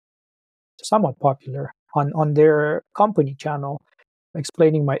that's somewhat popular on their company channel,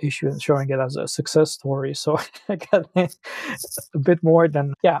 explaining my issue and showing it as a success story. So I got a bit more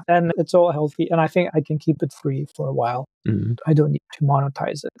than, yeah, and it's all healthy. And I think I can keep it free for a while. I don't need to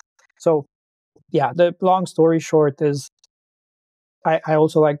monetize it. So yeah, the long story short is I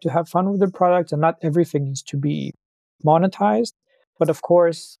also like to have fun with the product, and not everything needs to be monetized. But of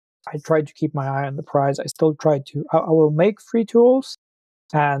course, I try to keep my eye on the prize. I still try to, I will make free tools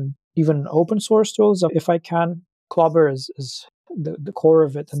and even open source tools if I can. Clobber is the core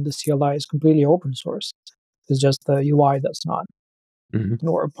of it and the CLI is completely open source. It's just the UI that's not,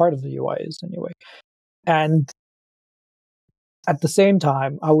 or a part of the UI is anyway. And at the same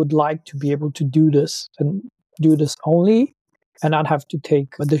time, I would like to be able to do this and do this only and not have to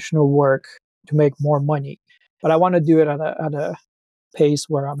take additional work to make more money. But I want to do it at a pace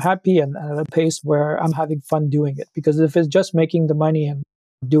where I'm happy and at a pace where I'm having fun doing it. Because if it's just making the money and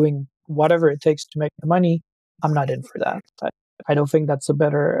doing whatever it takes to make the money, I'm not in for that. I don't think that's a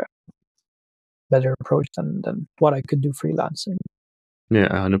better approach than what I could do freelancing. Yeah,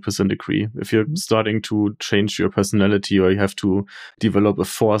 I 100% agree. If you're starting to change your personality or you have to develop a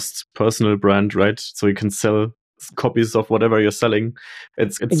forced personal brand, right? So you can sell copies of whatever you're selling.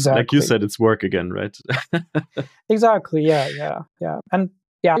 It's Exactly. Like you said, it's work again, right? Exactly. Yeah. And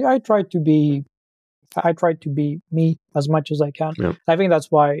yeah, I try to be me as much as I can. Yeah. I think that's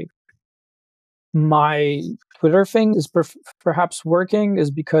why my Twitter thing is perhaps working,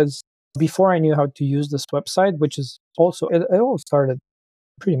 is because before I knew how to use this website, which is also, it all started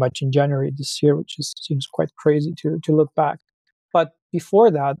pretty much in January this year, which seems quite crazy to look back. But before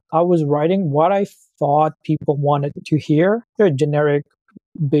that, I was writing what I thought people wanted to hear. They're generic,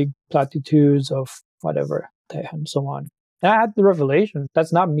 big platitudes of whatever, and so on. And I had the revelation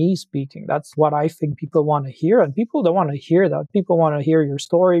that's not me speaking. That's what I think people want to hear. And people don't want to hear that. People want to hear your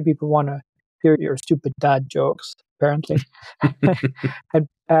story. People want to hear your stupid dad jokes, apparently.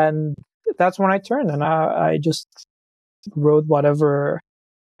 and that's when I turned and I just wrote whatever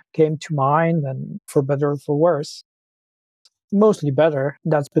came to mind, and for better or for worse, mostly better.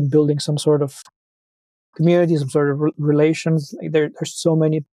 That's been building some sort of community, some sort of relations. There's so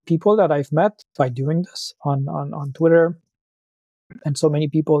many people that I've met by doing this on Twitter, and so many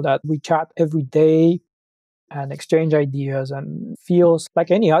people that we chat every day and exchange ideas, and feels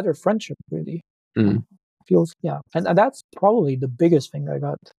like any other friendship, really. Feels, yeah. And that's probably the biggest thing I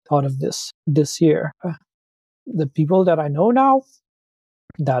got out of this year. The people that I know now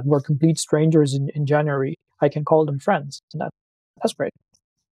that were complete strangers in January, I can call them friends. And that's great.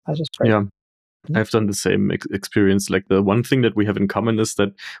 That's just great. Yeah. I've done the same experience. Like, the one thing that we have in common is that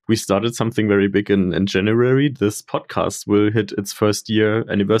we started something very big in January. This podcast will hit its first year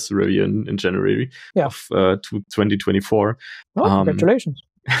anniversary in January of 2024. Oh, congratulations.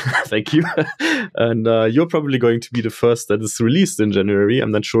 Thank you. And you're probably going to be the first that is released in January.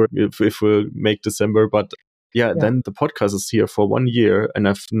 I'm not sure if we'll make December, but yeah, then the podcast is here for 1 year, and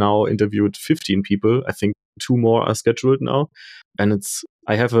I've now interviewed 15 people. I think 2 more are scheduled now, and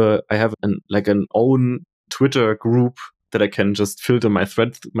I have an own Twitter group that I can just filter my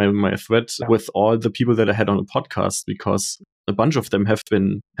thread with all the people that I had on the podcast, because a bunch of them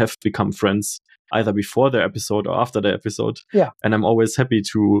have become friends either before their episode or after the episode. Yeah, and I'm always happy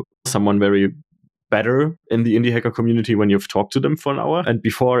to someone very better in the indie hacker community when you've talked to them for an hour, and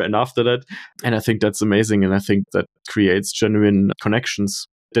before and after that. And I think that's amazing. And I think that creates genuine connections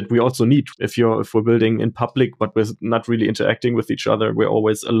that we also need. If we're building in public, but we're not really interacting with each other, we're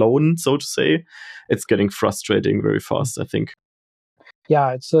always alone, so to say. It's getting frustrating very fast, I think.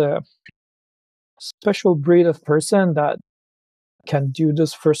 Yeah, it's a special breed of person that can do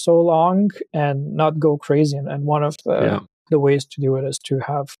this for so long and not go crazy. And one of the ways to do it is to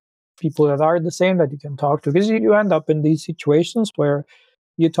have people that are the same that you can talk to, because you end up in these situations where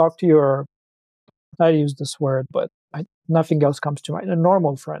you talk to your, I use this word, but nothing else comes to mind,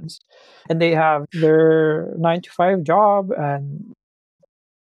 normal friends, and they have their 9-to-5 job and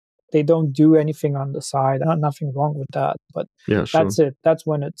they don't do anything on the side. Nothing wrong with that, but that's it. That's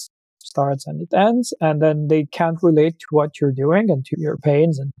when it starts and it ends, and then they can't relate to what you're doing and to your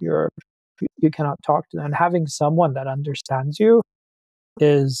pains, and you cannot talk to them. And having someone that understands you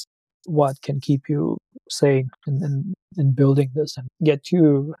is what can keep you sane in building this and get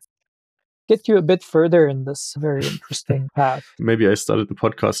you a bit further in this very interesting path. Maybe I started the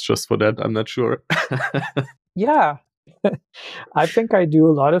podcast just for that. I'm not sure. Yeah. I think I do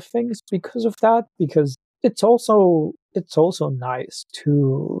a lot of things because of that, because it's also nice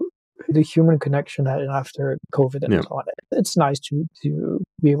to the human connection after COVID and so on. It's nice to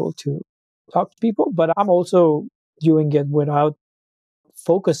be able to talk to people, but I'm also doing it without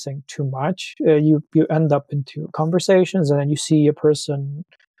focusing too much. You end up into conversations, and then you see a person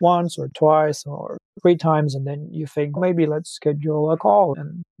once or twice or 3 times, and then you think, maybe let's schedule a call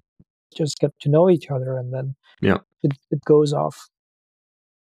and just get to know each other, and then it goes off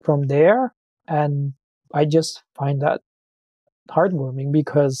from there. And I just find that heartwarming,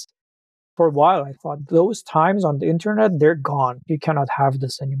 because for a while I thought those times on the internet, they're gone. You cannot have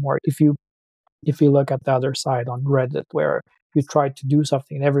this anymore. If you look at the other side on Reddit, where you try to do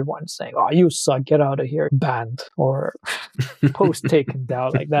something and everyone's saying, "Oh, you suck, get out of here," banned or post taken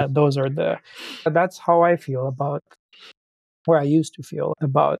down like that. That's how I feel about, where I used to feel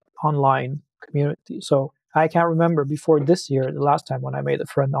about online community. So I can't remember before this year, the last time when I made a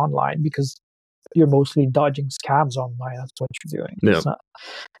friend online, because you're mostly dodging scams online. That's what you're doing. Yeah. It's not,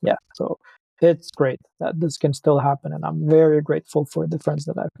 yeah. So it's great that this can still happen. And I'm very grateful for the friends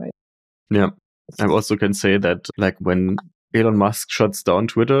that I've made. Yeah. I also can say that, like, when Elon Musk shuts down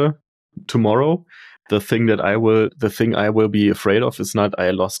Twitter tomorrow, the thing I will be afraid of is not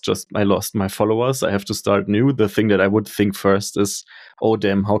I lost my followers, I have to start new. The thing that I would think first is, oh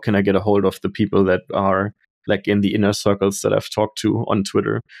damn, how can I get a hold of the people that are like in the inner circles that I've talked to on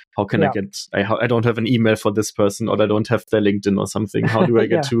Twitter? How can Yeah. I don't have an email for this person, or I don't have their LinkedIn or something. How do I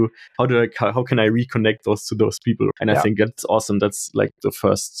get Yeah. how can I reconnect those people? And I Yeah. think that's awesome. That's like the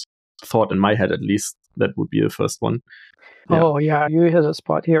first thought in my head, at least. That would be the first one. Yeah. Oh, yeah, you hit a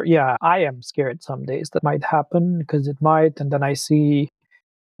spot here. Yeah, I am scared some days that might happen, because it might. And then I see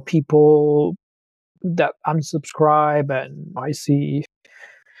people that unsubscribe, and I see,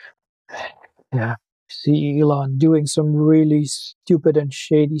 yeah, see Elon doing some really stupid and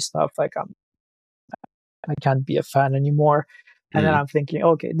shady stuff. Like, I can't be a fan anymore. And then I'm thinking,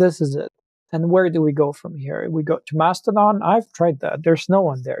 okay, this is it. And where do we go from here? We go to Mastodon. I've tried that. There's no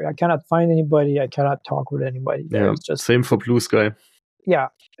one there. I cannot find anybody. I cannot talk with anybody there. Yeah. It's just, Same for Blue Sky. yeah.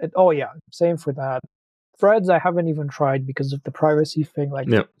 Oh, yeah. Same for that. Threads, I haven't even tried because of the privacy thing. Like,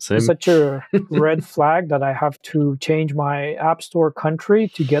 Yeah, same. it's such a red flag that I have to change my App Store country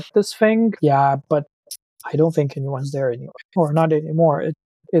to get this thing. Yeah, but I don't think anyone's there anyway, or not anymore.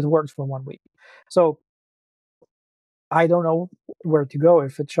 It worked for 1 week. So I don't know where to go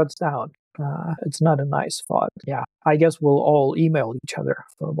if it shuts down. It's not a nice thought. Yeah, I guess we'll all email each other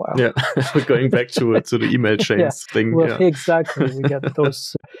for a while. Yeah, we're going back to the email chains thing. Well, yeah, exactly. We get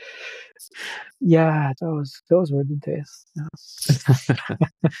those. Yeah, those were the days.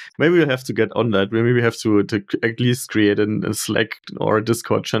 Yeah. Maybe we'll have to get on that. Maybe we have to at least create a Slack or a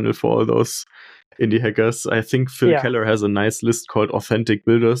Discord channel for all those indie hackers. I think Phil Keller has a nice list called Authentic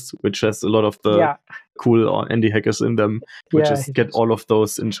Builders, which has a lot of the cool indie hackers in them. We just get all of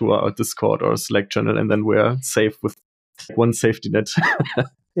those into our Discord or Slack channel, and then we're safe with one safety net.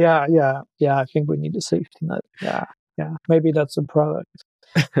 Yeah. I think we need a safety net. Yeah. Maybe that's a product.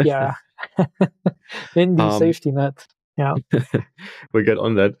 Yeah. Indie safety net. Yeah. We'll get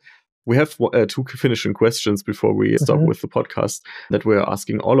on that. We have two finishing questions before we stop with the podcast that we're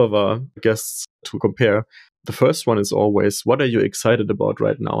asking all of our guests to compare. The first one is always, what are you excited about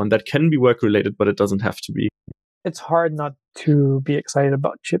right now? And that can be work related, but it doesn't have to be. It's hard not to be excited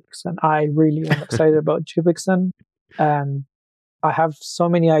about Chipixen. I really am excited about Chipixen, and I have so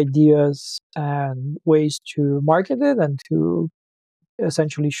many ideas and ways to market it and to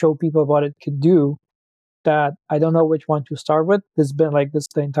essentially show people what it can do, that I don't know which one to start with. It's been like this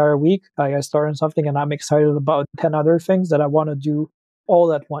the entire week. I started something and I'm excited about 10 other things that I want to do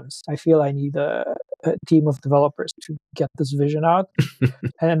all at once. I feel I need a team of developers to get this vision out.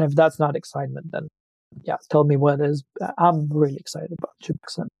 And if that's not excitement, then yeah, tell me what is. I'm really excited about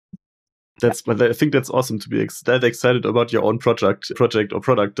Chipixen. But I think that's awesome to be that excited about your own project or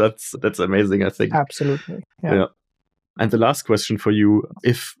product. That's amazing, I think. Absolutely. Yeah. And the last question for you,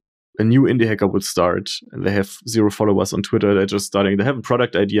 if a new indie hacker would start and they have 0 followers on Twitter, they're just starting, they have a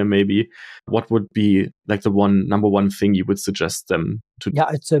product idea maybe, what would be like the number one thing you would suggest them to do? Yeah,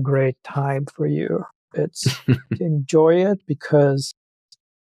 it's a great time for you. It's enjoy it, because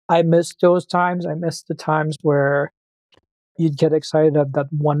I miss those times. I miss the times where you'd get excited at that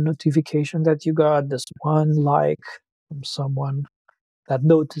one notification that you got, this one like from someone that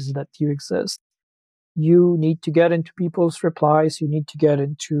noticed that you exist. You need to get into people's replies. You need to get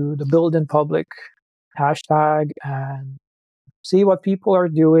into the build in public hashtag and see what people are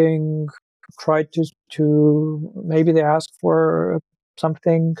doing. Try to maybe they ask for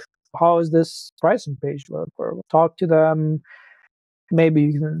something. How is this pricing page look? Or talk to them. Maybe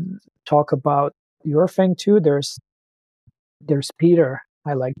you can talk about your thing too. There's Peter.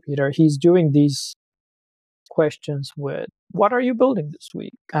 I like Peter. He's doing these questions with, what are you building this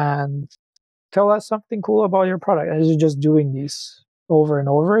week? And tell us something cool about your product. And he's just doing these over and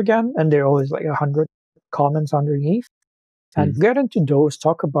over again. And there are always like 100 comments underneath. And get into those,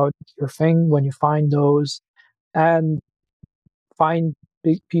 talk about your thing when you find those, and find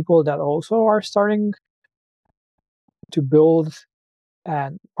people that also are starting to build,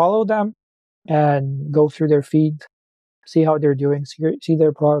 and follow them and go through their feed, see how they're doing, see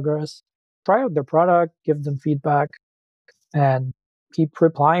their progress, try out their product, give them feedback, and keep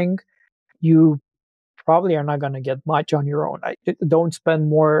replying. You probably are not going to get much on your own. Don't spend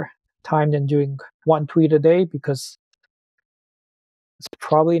more time than doing one tweet a day, because it's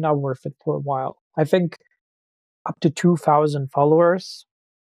probably not worth it for a while. I think up to 2,000 followers,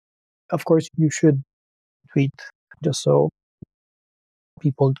 of course, you should tweet just so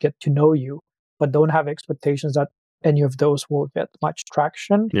people get to know you, but don't have expectations that any of those will get much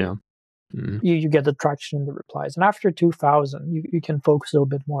traction. Yeah. Mm. You get the traction in the replies. And after 2,000, you can focus a little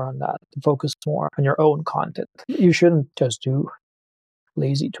bit more on that, focus more on your own content. You shouldn't just do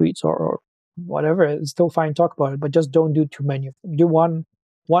lazy tweets or whatever. It's still fine to talk about it, but just don't do too many of them. Do one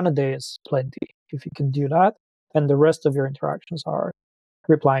a day is plenty if you can do that. And the rest of your interactions are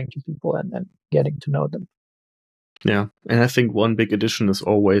replying to people and getting to know them. Yeah. And I think one big addition is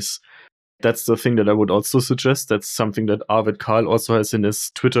always, that's the thing that I would also suggest. That's something that Arvid Kahl also has in his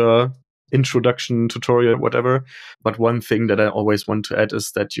Twitter introduction tutorial, whatever. But one thing that I always want to add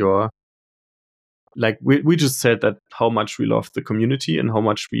is that like we just said that how much we love the community and how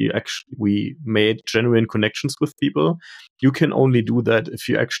much we made genuine connections with people. You can only do that if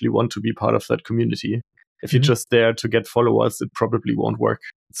you actually want to be part of that community. If you're just there to get followers, it probably won't work.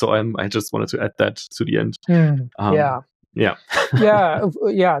 So I just wanted to add that to the end. Yeah. Yeah.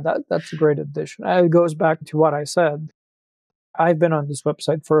 Yeah, that's a great addition. It goes back to what I said. I've been on this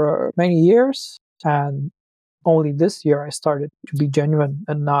website for many years, and only this year I started to be genuine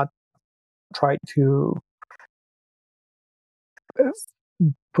and not try to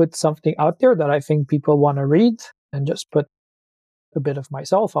put something out there that I think people want to read, and just put a bit of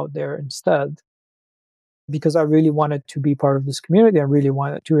myself out there instead. Because I really wanted to be part of this community. I really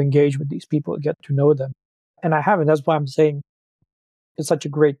wanted to engage with these people, get to know them. And I haven't. That's why I'm saying it's such a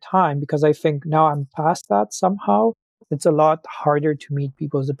great time, because I think now I'm past that somehow. It's a lot harder to meet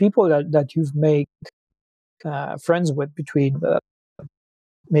people. The people that you've made friends with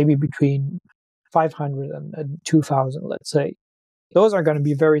maybe between 500 and 2,000, let's say, those are going to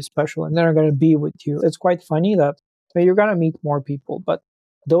be very special, and they're going to be with you. It's quite funny that you're going to meet more people, but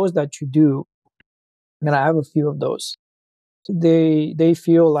those that you do, and I have a few of those, they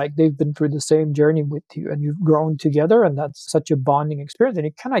feel like they've been through the same journey with you, and you've grown together, and that's such a bonding experience. And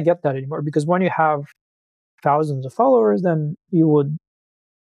you cannot get that anymore, because when you have thousands of followers, then you'd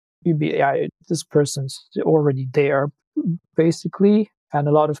be, yeah, this person's already there, basically, and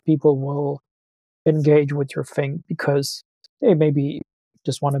a lot of people will engage with your thing because they maybe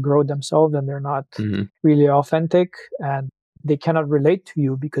just want to grow themselves, and they're not really authentic, and they cannot relate to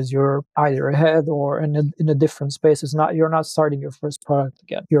you because you're either ahead or in a different space. You're not starting your first product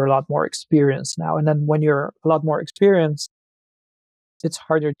again. You're a lot more experienced now. And then when you're a lot more experienced, it's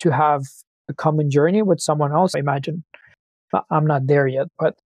harder to have a common journey with someone else. I imagine I'm not there yet,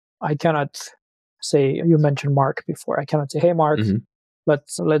 but I cannot say, you mentioned Mark before. I cannot say, hey, Mark,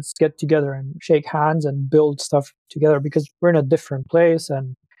 let's get together and shake hands and build stuff together, because we're in a different place,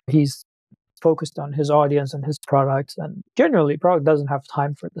 and he's focused on his audience and his products, and generally product doesn't have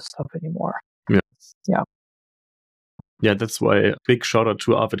time for this stuff anymore. Yeah, that's why big shout out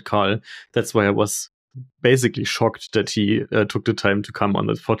to Arvid Kahl. That's why I was basically shocked that he took the time to come on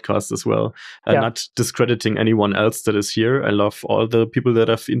the podcast as well. Not discrediting anyone else that is here. I love all the people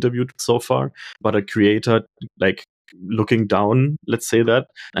that I've interviewed so far, but a creator like looking down, let's say that,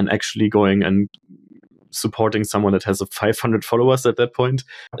 and actually going and supporting someone that has 500 followers at that point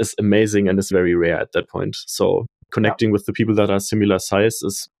is amazing, and is very rare at that point. So connecting with the people that are similar size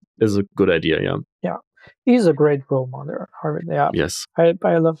is a good idea. Yeah, he's a great role model, Harvard. Yeah, yes, I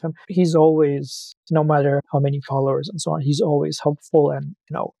love him. He's always, no matter how many followers and so on, he's always helpful, and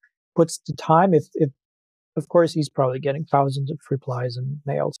puts the time. If of course he's probably getting thousands of replies and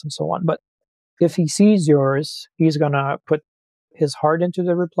mails and so on, but if he sees yours, he's gonna put his heart into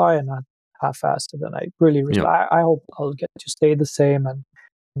the reply and not half-assed it. And I really I hope I'll get to stay the same and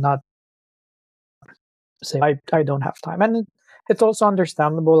not say I don't have time. And it's also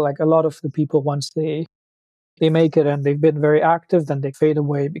understandable. Like, a lot of the people, once they make it and they've been very active, then they fade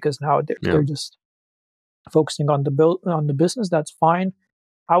away, because now they're just focusing on the business. That's fine.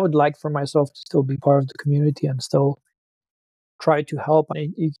 I would like for myself to still be part of the community and still try to help.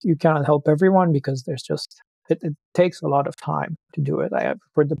 You cannot help everyone, because there's just it takes a lot of time to do it. I have,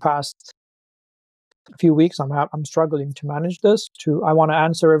 for the past few weeks, I'm struggling to manage this. I want to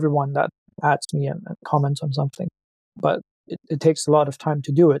answer everyone that adds me and comments on something, but it takes a lot of time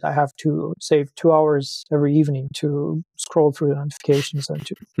to do it. I have to save 2 hours every evening to scroll through the notifications,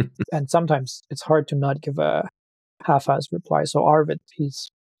 and sometimes it's hard to not give a half-assed reply. So Arvid, he's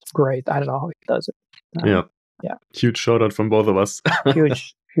great. I don't know how he does it. Yeah. Huge shout out from both of us.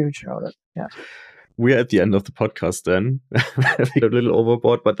 huge shout out. Yeah. we're at the end of the podcast then. A little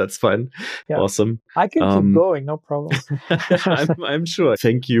overboard, but that's fine. Yeah. Awesome. I can keep going, no problem. I'm sure.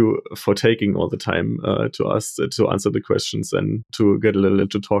 Thank you for taking all the time to us to answer the questions and to get a little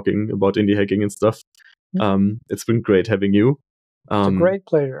into talking about indie hacking and stuff. It's been great having you. It's a great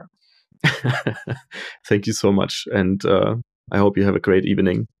pleasure. Thank you so much. And I hope you have a great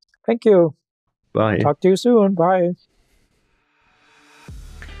evening. Thank you. Bye. Talk to you soon. Bye.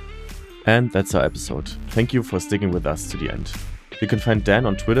 And that's our episode. Thank you for sticking with us to the end. You can find Dan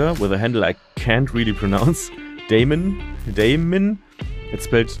on Twitter with a handle I can't really pronounce. Damon. It's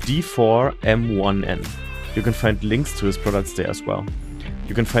spelled D4M1N. You can find links to his products there as well.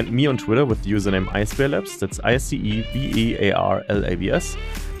 You can find me on Twitter with the username icebearlabs. That's ICEBEARLABS.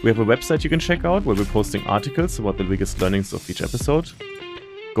 We have a website you can check out where we're posting articles about the biggest learnings of each episode.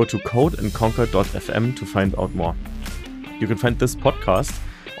 Go to codeandconquer.fm to find out more. You can find this podcast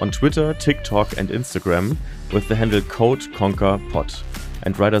on Twitter, TikTok, and Instagram with the handle CodeConquerPod,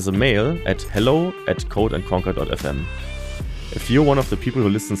 and write us a mail at hello@codeandconquer.fm. If you're one of the people who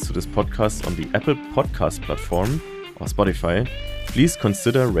listens to this podcast on the Apple Podcast platform or Spotify, please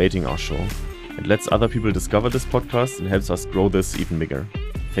consider rating our show. It lets other people discover this podcast and helps us grow this even bigger.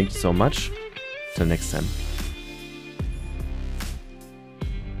 Thank you so much. Till next time.